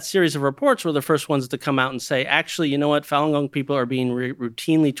 that series of reports were the first ones to come out and say, actually, you know what, Falun Gong people are being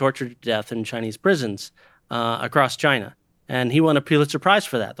routinely tortured to death in Chinese prisons across China. And he won a Pulitzer Prize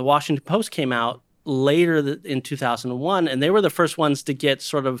for that. The Washington Post came out later in 2001, and they were the first ones to get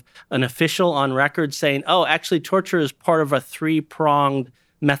sort of an official on record saying, oh, actually, torture is part of a three-pronged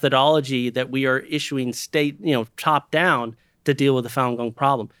methodology that we are issuing top down to deal with the Falun Gong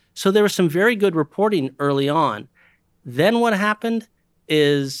problem. So there was some very good reporting early on. Then what happened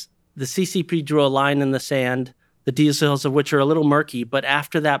is the CCP drew a line in the sand, the details of which are a little murky, but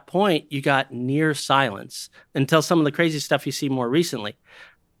after that point, you got near silence until some of the crazy stuff you see more recently.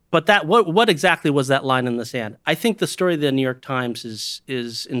 But what exactly was that line in the sand? I think the story of the New York Times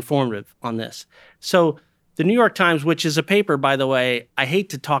is informative on this. So the New York Times, which is a paper, by the way, I hate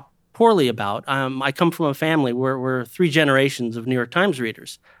to talk poorly about. I come from a family where we're three generations of New York Times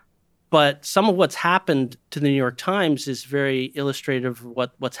readers. But some of what's happened to the New York Times is very illustrative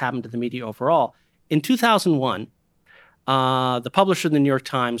of what's happened to the media overall. In 2001, the publisher of the New York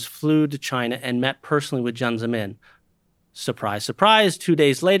Times flew to China and met personally with Jiang Zemin. Surprise, surprise. 2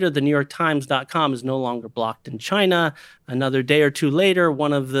 days later, the NewYorkTimes.com is no longer blocked in China. Another day or two later,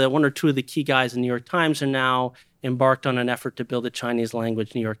 one or two of the key guys in the New York Times are now embarked on an effort to build a Chinese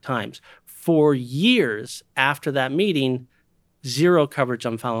language New York Times. For years after that meeting, zero coverage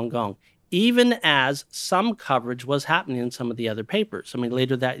on Falun Gong, even as some coverage was happening in some of the other papers. I mean,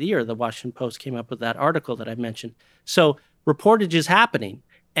 later that year, the Washington Post came up with that article that I mentioned. So reportage is happening.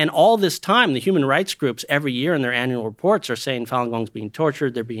 And all this time, the human rights groups every year in their annual reports are saying Falun Gong's being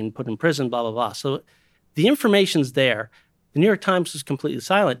tortured, they're being put in prison, blah, blah, blah. So the information's there. The New York Times was completely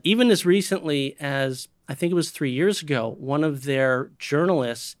silent. Even as recently as, I think it was 3 years ago, one of their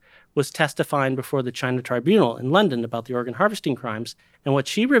journalists was testifying before the China Tribunal in London about the organ harvesting crimes. And what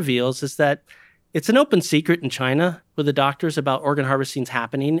she reveals is that it's an open secret in China with the doctors about organ harvesting's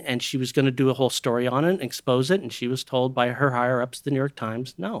happening, and she was going to do a whole story on it and expose it, and she was told by her higher-ups at the New York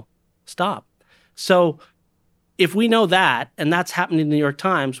Times, no, stop. So if we know that, and that's happening in the New York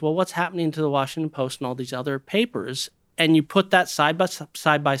Times, well, what's happening to the Washington Post and all these other papers? And you put that side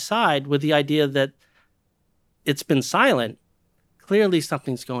by side with the idea that it's been silent, clearly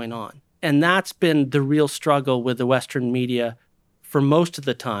something's going on. And that's been the real struggle with the Western media for most of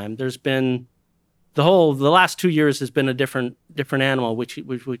the time. There's been the last 2 years has been a different animal, which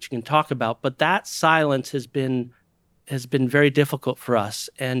you can talk about. But that silence has been very difficult for us,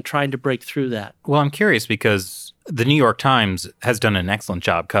 and trying to break through that. Well, I'm curious because the New York Times has done an excellent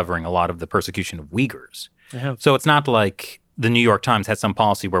job covering a lot of the persecution of Uyghurs. So it's not like the New York Times has some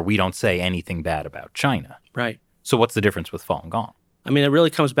policy where we don't say anything bad about China. Right. So what's the difference with Falun Gong? I mean, it really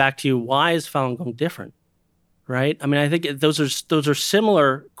comes back to why is Falun Gong different? Right? I mean, I think those are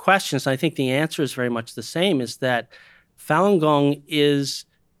similar questions. I think the answer is very much the same, is that Falun Gong is,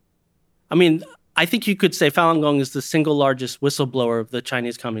 I mean, I think you could say Falun Gong is the single largest whistleblower of the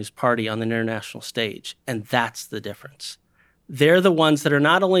Chinese Communist Party on the international stage, and that's the difference. They're the ones that are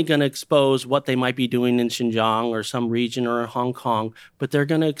not only going to expose what they might be doing in Xinjiang or some region or in Hong Kong, but they're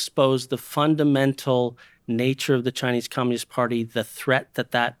going to expose the fundamental nature of the Chinese Communist Party, the threat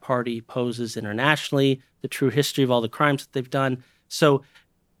that party poses internationally, the true history of all the crimes that they've done. So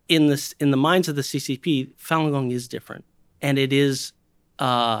in the minds of the CCP, Falun Gong is different. And it is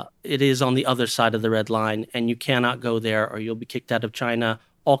on the other side of the red line, and you cannot go there or you'll be kicked out of China.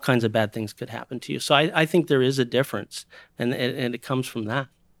 All kinds of bad things could happen to you. So I think there is a difference, and it comes from that.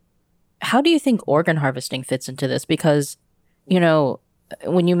 How do you think organ harvesting fits into this? Because,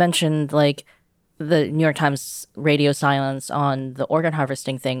 when you mentioned, like, the New York Times radio silence on the organ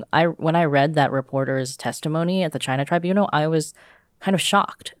harvesting thing, when I read that reporter's testimony at the China Tribunal, I was kind of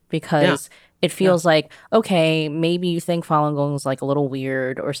shocked because it feels like, okay, maybe you think Falun Gong is like a little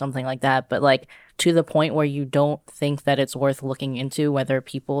weird or something like that, but like to the point where you don't think that it's worth looking into whether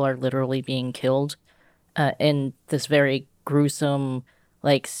people are literally being killed in this very gruesome,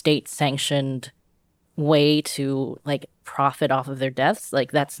 like state-sanctioned way to like profit off of their deaths.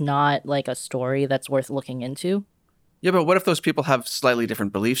 Like that's not like a story that's worth looking into. Yeah, but what if those people have slightly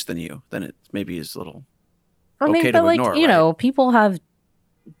different beliefs than you? Then it maybe is a little I mean, okay but to like ignore, you know, people have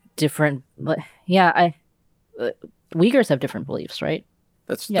different. Uyghurs have different beliefs, right?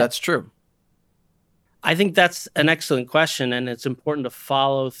 That's true. I think that's an excellent question, and it's important to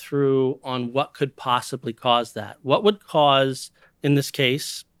follow through on what could possibly cause that. What would cause, in this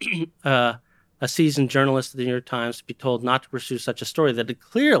case, a seasoned journalist at the New York Times to be told not to pursue such a story that it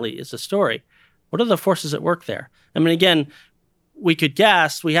clearly is a story? What are the forces at work there? I mean, again, we could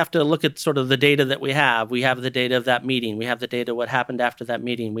guess. We have to look at sort of the data that we have. We have the data of that meeting. We have the data of what happened after that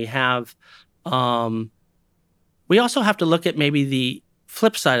meeting. We have. We also have to look at maybe the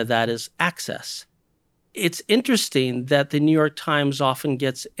flip side of that is access. It's interesting that the New York Times often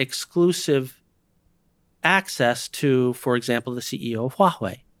gets exclusive access to, for example, the CEO of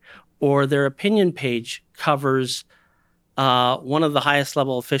Huawei, or their opinion page covers one of the highest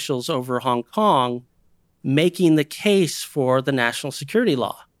level officials over Hong Kong making the case for the national security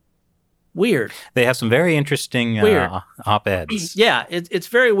law. Weird. They have some very interesting op-eds. Yeah, it's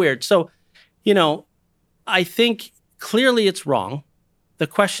very weird. So, you know, I think clearly it's wrong. The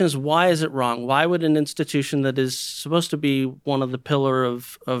question is, why is it wrong? Why would an institution that is supposed to be one of the pillar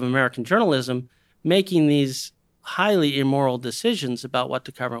of American journalism making these highly immoral decisions about what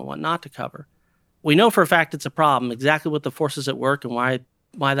to cover and what not to cover? We know for a fact it's a problem. Exactly what the forces at work and why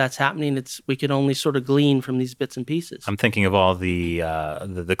that's happening, we can only sort of glean from these bits and pieces. I'm thinking of all the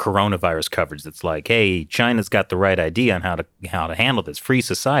coronavirus coverage that's like, hey, China's got the right idea on how to handle this. Free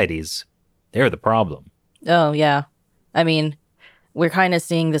societies, they're the problem. Oh, yeah. I mean, we're kind of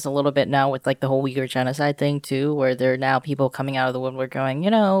seeing this a little bit now with like the whole Uyghur genocide thing too, where there are now people coming out of the woodwork going,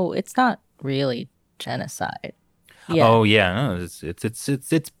 you know, it's not really genocide. Yeah. Oh yeah, no,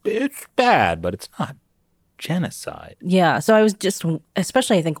 it's bad, but it's not genocide. Yeah. So I was just,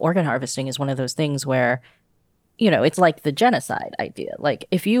 especially I think organ harvesting is one of those things where, you know, it's like the genocide idea. Like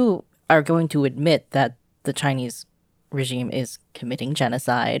if you are going to admit that the Chinese regime is committing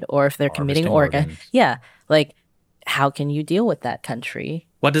genocide, or if they're committing organs, yeah, like how can you deal with that country?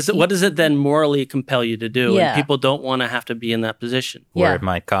 What does it then morally compel you to do? Yeah. And people don't want to have to be in that position. Where it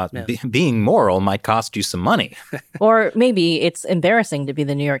might cost, being moral might cost you some money. Or maybe it's embarrassing to be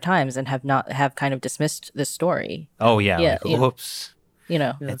the New York Times and have kind of dismissed this story. Oh, yeah. Like, oops. You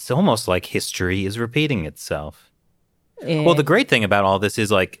know. It's almost like history is repeating itself. Well, the great thing about all this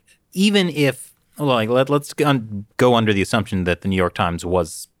is like, even if, like, let's go under the assumption that the New York Times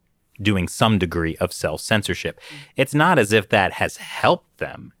was doing some degree of self-censorship. It's not as if that has helped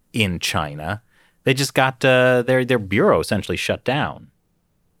them in China. They just got their bureau essentially shut down.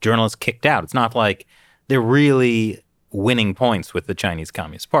 Journalists kicked out. It's not like they're really winning points with the Chinese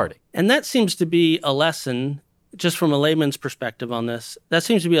Communist Party. And that seems to be a lesson, just from a layman's perspective on this, that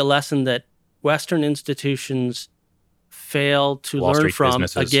seems to be a lesson that Western institutions fail to learn from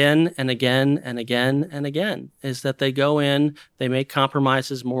again and again and again and again, is that they go in, they make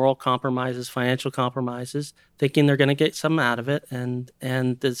compromises, moral compromises, financial compromises, thinking they're going to get something out of it, and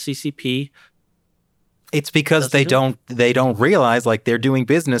the CCP. It's because they don't realize like they're doing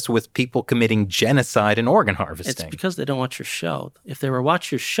business with people committing genocide and organ harvesting. It's because they don't watch your show. If they were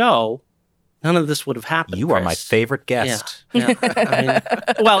watch your show, none of this would have happened. You are my favorite guest. Yeah. I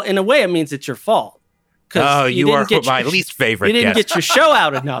mean, well, in a way, it means it's your fault. Oh, you are my least favorite guest. You didn't get your show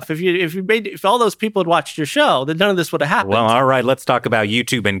out enough. If all those people had watched your show, then none of this would have happened. Well, all right, let's talk about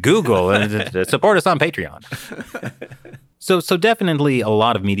YouTube and Google and support us on Patreon. So definitely a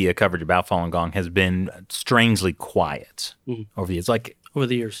lot of media coverage about Falun Gong has been strangely quiet over the years. Over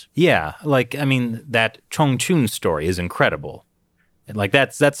the years. Yeah, like I mean that Chongqing story is incredible. Like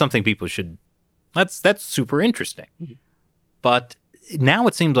that's something people should. That's super interesting. Mm-hmm. But now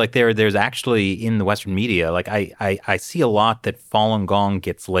it seems like there's actually in the Western media, like I see a lot that Falun Gong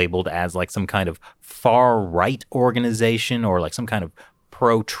gets labeled as like some kind of far-right organization or like some kind of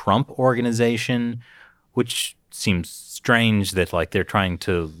pro-Trump organization, which seems strange that like they're trying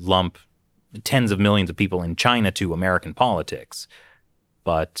to lump tens of millions of people in China to American politics.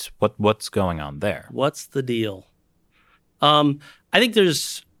 But what's going on there? What's the deal? I think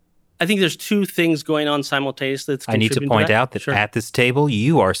there's I think there's two things going on simultaneously. I need to point out that Sure. at this table,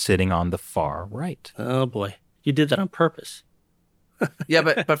 you are sitting on the far right. Oh boy, you did that on purpose. Yeah,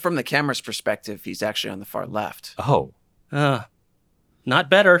 but from the camera's perspective, he's actually on the far left. Oh. Not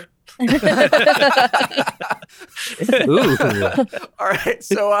better. Ooh. All right.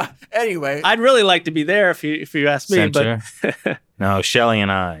 So anyway, I'd really like to be there if you ask me. Censor. But No, Shelley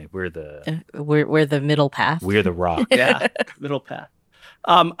and I, we're the We're the middle path. we're the rock. yeah, middle path.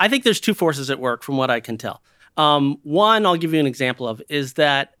 I think there's two forces at work from what I can tell. One, I'll give you an example of, is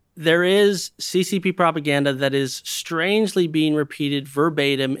that there is CCP propaganda that is strangely being repeated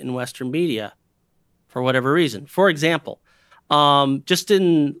verbatim in Western media for whatever reason. For example, just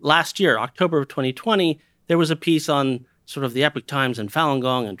in last year, October of 2020, there was a piece on sort of the Epoch Times and Falun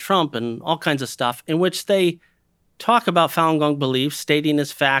Gong and Trump and all kinds of stuff in which they talk about Falun Gong beliefs, stating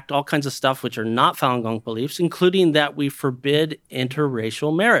as fact all kinds of stuff which are not Falun Gong beliefs, including that we forbid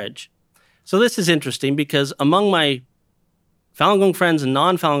interracial marriage. So this is interesting because among my Falun Gong friends and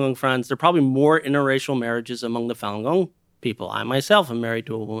non-Falun Gong friends, there are probably more interracial marriages among the Falun Gong people. I myself am married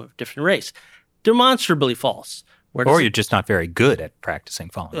to a woman of a different race. Demonstrably false. Or you're just not very good at practicing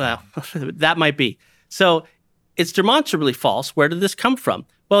Falun Gong. Well, that might be. So it's demonstrably false. Where did this come from?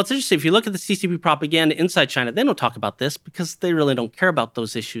 Well, it's interesting. If you look at the CCP propaganda inside China, they don't talk about this because they really don't care about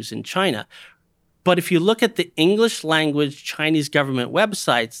those issues in China. But if you look at the English language Chinese government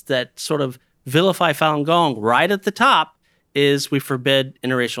websites that sort of vilify Falun Gong, right at the top is we forbid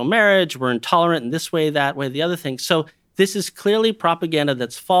interracial marriage, we're intolerant in this way, that way, the other thing. So this is clearly propaganda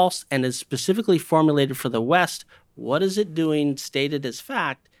that's false and is specifically formulated for the West. What is it doing stated as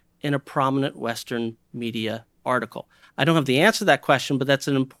fact in a prominent Western media article? I don't have the answer to that question, but that's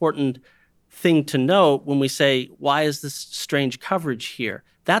an important thing to note when we say, why is this strange coverage here?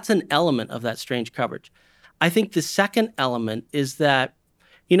 That's an element of that strange coverage. I think the second element is that,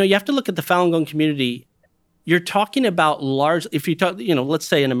 you have to look at the Falun Gong community. You're talking about large, if you talk, let's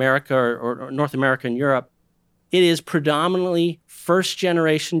say in America or North America and Europe, it is predominantly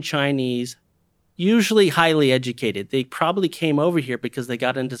first-generation Chinese, usually highly educated. They probably came over here because they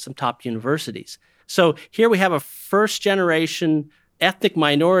got into some top universities. So here we have a first-generation ethnic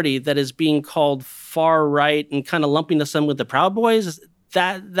minority that is being called far right and kind of lumping us in with the Proud Boys.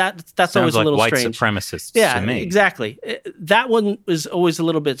 That's Sounds always like a little white strange. supremacists Yeah, to me. exactly. That one was always a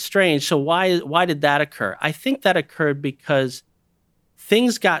little bit strange. So why did that occur? I think that occurred because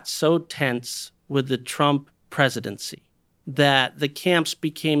things got so tense with the Trump presidency that the camps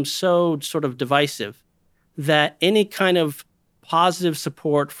became so sort of divisive that any kind of positive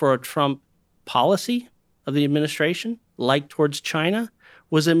support for a Trump policy of the administration, like towards China,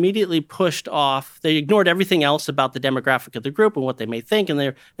 was immediately pushed off. They ignored everything else about the demographic of the group and what they may think, and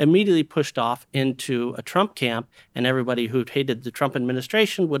they're immediately pushed off into a Trump camp, and everybody who hated the Trump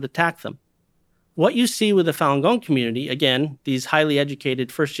administration would attack them. What you see with the Falun Gong community, again, these highly educated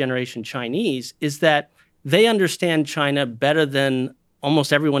first-generation Chinese, is that they understand China better than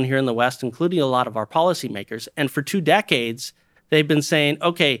almost everyone here in the West, including a lot of our policymakers. And for 2 decades, they've been saying,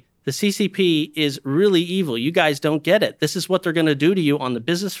 okay, the CCP is really evil. You guys don't get it. This is what they're going to do to you on the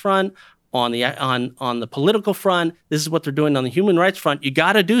business front, on the political front. This is what they're doing on the human rights front. You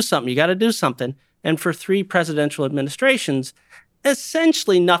got to do something. You got to do something. And for 3 presidential administrations,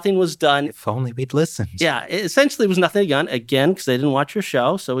 essentially nothing was done. If only we'd listened. Yeah, essentially was nothing done. Again, because they didn't watch your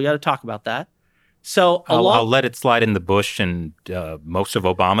show, so we got to talk about that. So I'll let it slide in the Bush and most of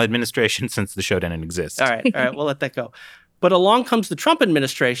Obama administration since the show didn't exist. All right, we'll let that go. But along comes the Trump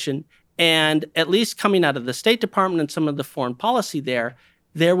administration, and at least coming out of the State Department and some of the foreign policy there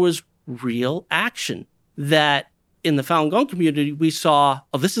was real action that in the Falun Gong community we saw,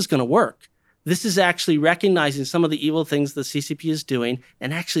 oh, this is going to work. This is actually recognizing some of the evil things the CCP is doing,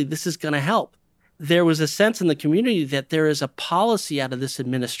 and actually this is going to help. There was a sense in the community that there is a policy out of this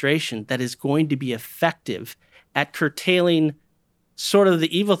administration that is going to be effective at curtailing sort of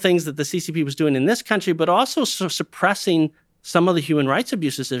the evil things that the CCP was doing in this country, but also suppressing some of the human rights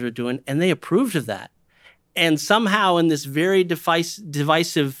abuses that they're doing, and they approved of that. And somehow in this very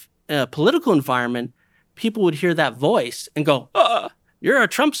divisive political environment, people would hear that voice and go, you're a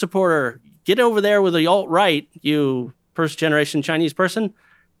Trump supporter. Get over there with the alt-right, you first-generation Chinese person.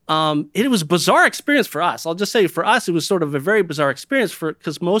 It was a bizarre experience for us. I'll just say for us, it was sort of a very bizarre experience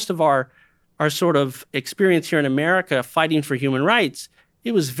because most of our sort of experience here in America fighting for human rights,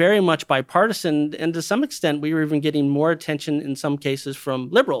 it was very much bipartisan. And to some extent, we were even getting more attention in some cases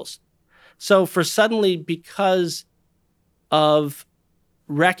from liberals. So for suddenly, because of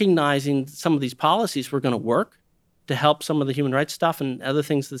recognizing some of these policies were going to work to help some of the human rights stuff and other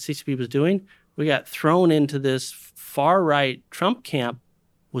things that the CCP was doing, we got thrown into this far-right Trump camp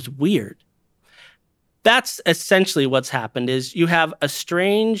was weird. That's essentially what's happened is you have a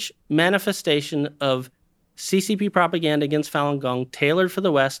strange manifestation of CCP propaganda against Falun Gong tailored for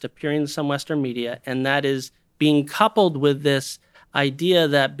the West, appearing in some Western media, and that is being coupled with this idea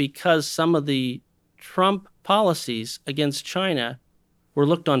that because some of the Trump policies against China were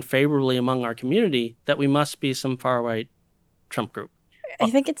looked on favorably among our community, that we must be some far-right Trump group. I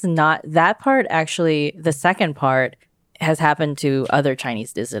think it's not that part. Actually, the second part has happened to other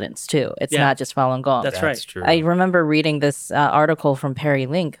Chinese dissidents too. It's not just Falun Gong. That's right. True. I remember reading this article from Perry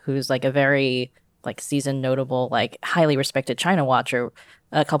Link, who's like a very seasoned, notable, highly respected China watcher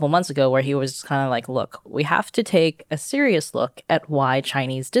a couple months ago, where he was kind of like, look, we have to take a serious look at why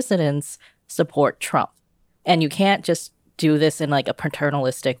Chinese dissidents support Trump. And you can't just do this in a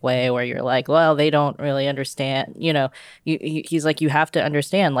paternalistic way where you're like, well, they don't really understand, he's like, you have to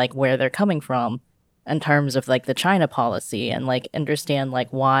understand where they're coming from in terms of the China policy, and understand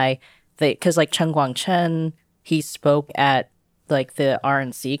why they, because Chen Guangchen, he spoke at the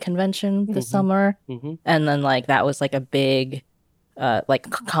RNC convention this summer, and then that was a big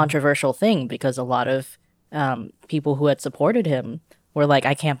controversial thing, because a lot of people who had supported him were like,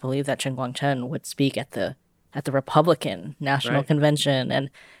 I can't believe that Chen Guangchen would speak at the Republican National Convention,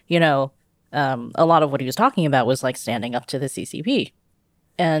 and a lot of what he was talking about was standing up to the CCP.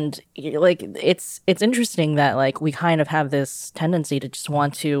 And it's interesting that we kind of have this tendency to just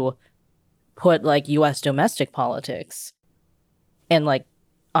want to put U.S. domestic politics and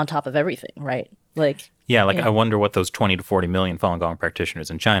on top of everything, right? I wonder what those 20 to 40 million Falun Gong practitioners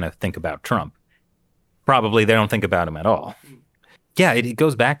in China think about Trump. Probably they don't think about him at all. Yeah, it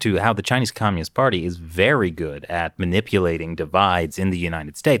goes back to how the Chinese Communist Party is very good at manipulating divides in the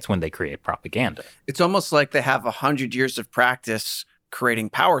United States when they create propaganda. It's almost like they have 100 years of practice creating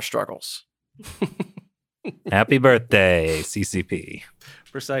power struggles. Happy birthday, CCP.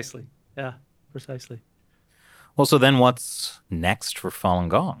 Precisely. Yeah, precisely. Well, so then what's next for Falun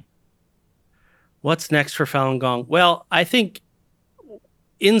Gong? What's next for Falun Gong? Well, I think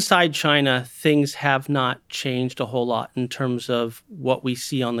inside China, things have not changed a whole lot in terms of what we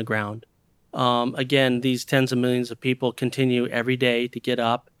see on the ground. Again, these tens of millions of people continue every day to get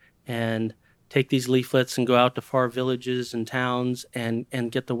up and take these leaflets and go out to far villages and towns and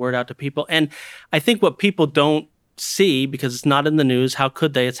get the word out to people. And I think what people don't see, because it's not in the news, how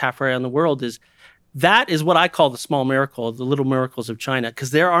could they? It's halfway around the world, is that is what I call the small miracle, the little miracles of China,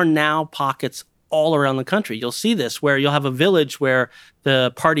 because there are now pockets all around the country. You'll see this where you'll have a village where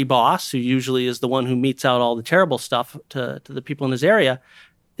the party boss, who usually is the one who metes out all the terrible stuff to the people in his area,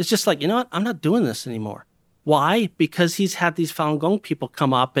 is just like, you know what, I'm not doing this anymore. Why? Because he's had these Falun Gong people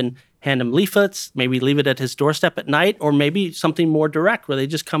come up and hand him leaflets, maybe leave it at his doorstep at night, or maybe something more direct where they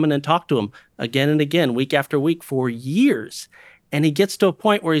just come in and talk to him again and again, week after week for years. And he gets to a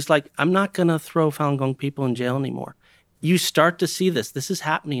point where he's like, I'm not going to throw Falun Gong people in jail anymore. You start to see this. This is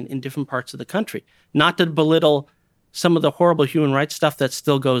happening in different parts of the country. Not to belittle some of the horrible human rights stuff that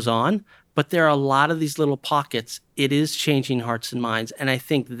still goes on, but there are a lot of these little pockets. It is changing hearts and minds, and I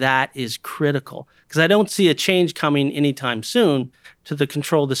think that is critical, because I don't see a change coming anytime soon to the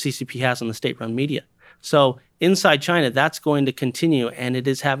control the CCP has on the state-run media. So inside China, that's going to continue, and it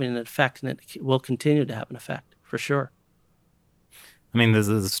is having an effect, and it will continue to have an effect, for sure. I mean,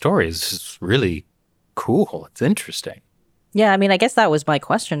 the story is just really cool. It's interesting. Yeah, I mean, I guess that was my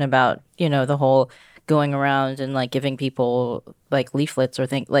question about, the whole going around and like giving people like leaflets or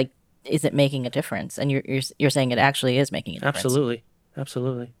things, like, is it making a difference? And you're saying it actually is making a difference.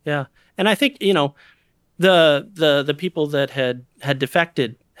 Absolutely. Yeah. And I think, the people that had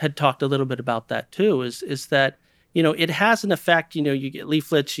defected had talked a little bit about that too, is that, it has an effect. You get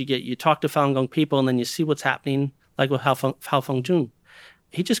leaflets, you talk to Falun Gong people, and then you see what's happening, like with Hao Fengjun.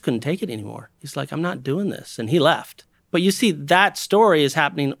 He just couldn't take it anymore. He's like, I'm not doing this. And he left. But you see, that story is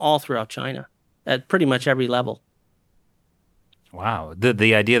happening all throughout China at pretty much every level. Wow.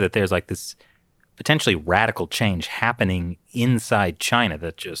 The idea that there's like this potentially radical change happening inside China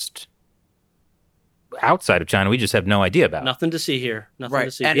that just outside of China, we just have no idea about. Nothing to see here. Nothing right.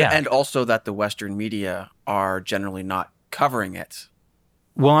 to see. And also that the Western media are generally not covering it.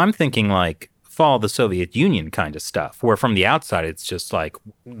 Well, I'm thinking like fall of the Soviet Union kind of stuff, where from the outside, it's just like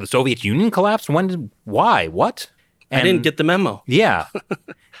the Soviet Union collapsed? Why? What? And I didn't get the memo. Yeah.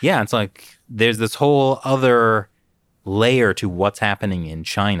 Yeah. It's like there's this whole other layer to what's happening in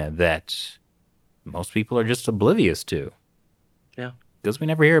China that most people are just oblivious to. Yeah. Because we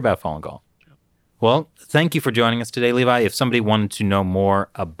never hear about Falun Gong. Yeah. Well, thank you for joining us today, Levi. If somebody wanted to know more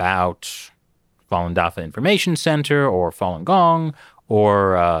about Falun Dafa Information Center or Falun Gong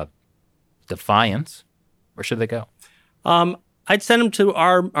or Defiance, where should they go? I'd send them to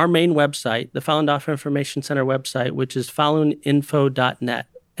our main website, the Falun Dafa Information Center website, which is faluninfo.net,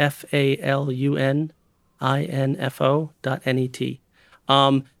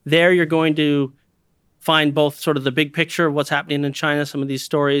 FALUNINFO.net. There you're going to find both sort of the big picture of what's happening in China, some of these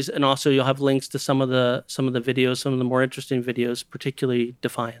stories, and also you'll have links to some of the videos, some of the more interesting videos, particularly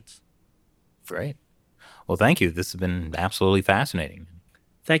Defiance. Great. Well, thank you. This has been absolutely fascinating.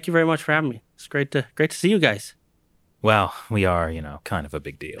 Thank you very much for having me. It's great to see you guys. Well, we are, kind of a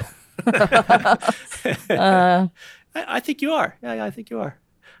big deal. I think you are. Yeah, I think you are.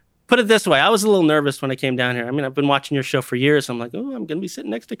 Put it this way, I was a little nervous when I came down here. I mean, I've been watching your show for years. I'm like, oh, I'm going to be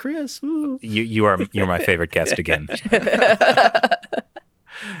sitting next to Chris. Ooh. You're my favorite guest again.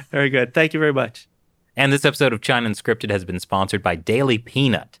 Very good. Thank you very much. And this episode of China Unscripted has been sponsored by Daily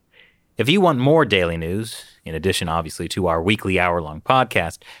Peanut. If you want more daily news, in addition, obviously, to our weekly hour-long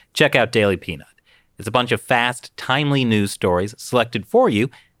podcast, check out Daily Peanut. It's a bunch of fast, timely news stories selected for you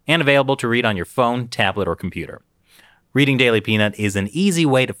and available to read on your phone, tablet, or computer. Reading Daily Peanut is an easy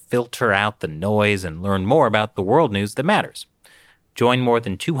way to filter out the noise and learn more about the world news that matters. Join more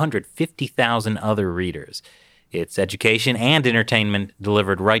than 250,000 other readers. It's education and entertainment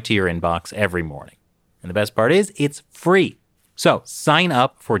delivered right to your inbox every morning. And the best part is, it's free. So sign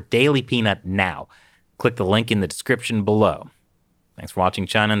up for Daily Peanut now. Click the link in the description below. Thanks for watching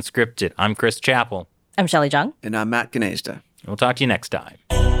China Unscripted. I'm Chris Chappell. I'm Shelley Zhang. And I'm Matt Gnazda. We'll talk to you next time.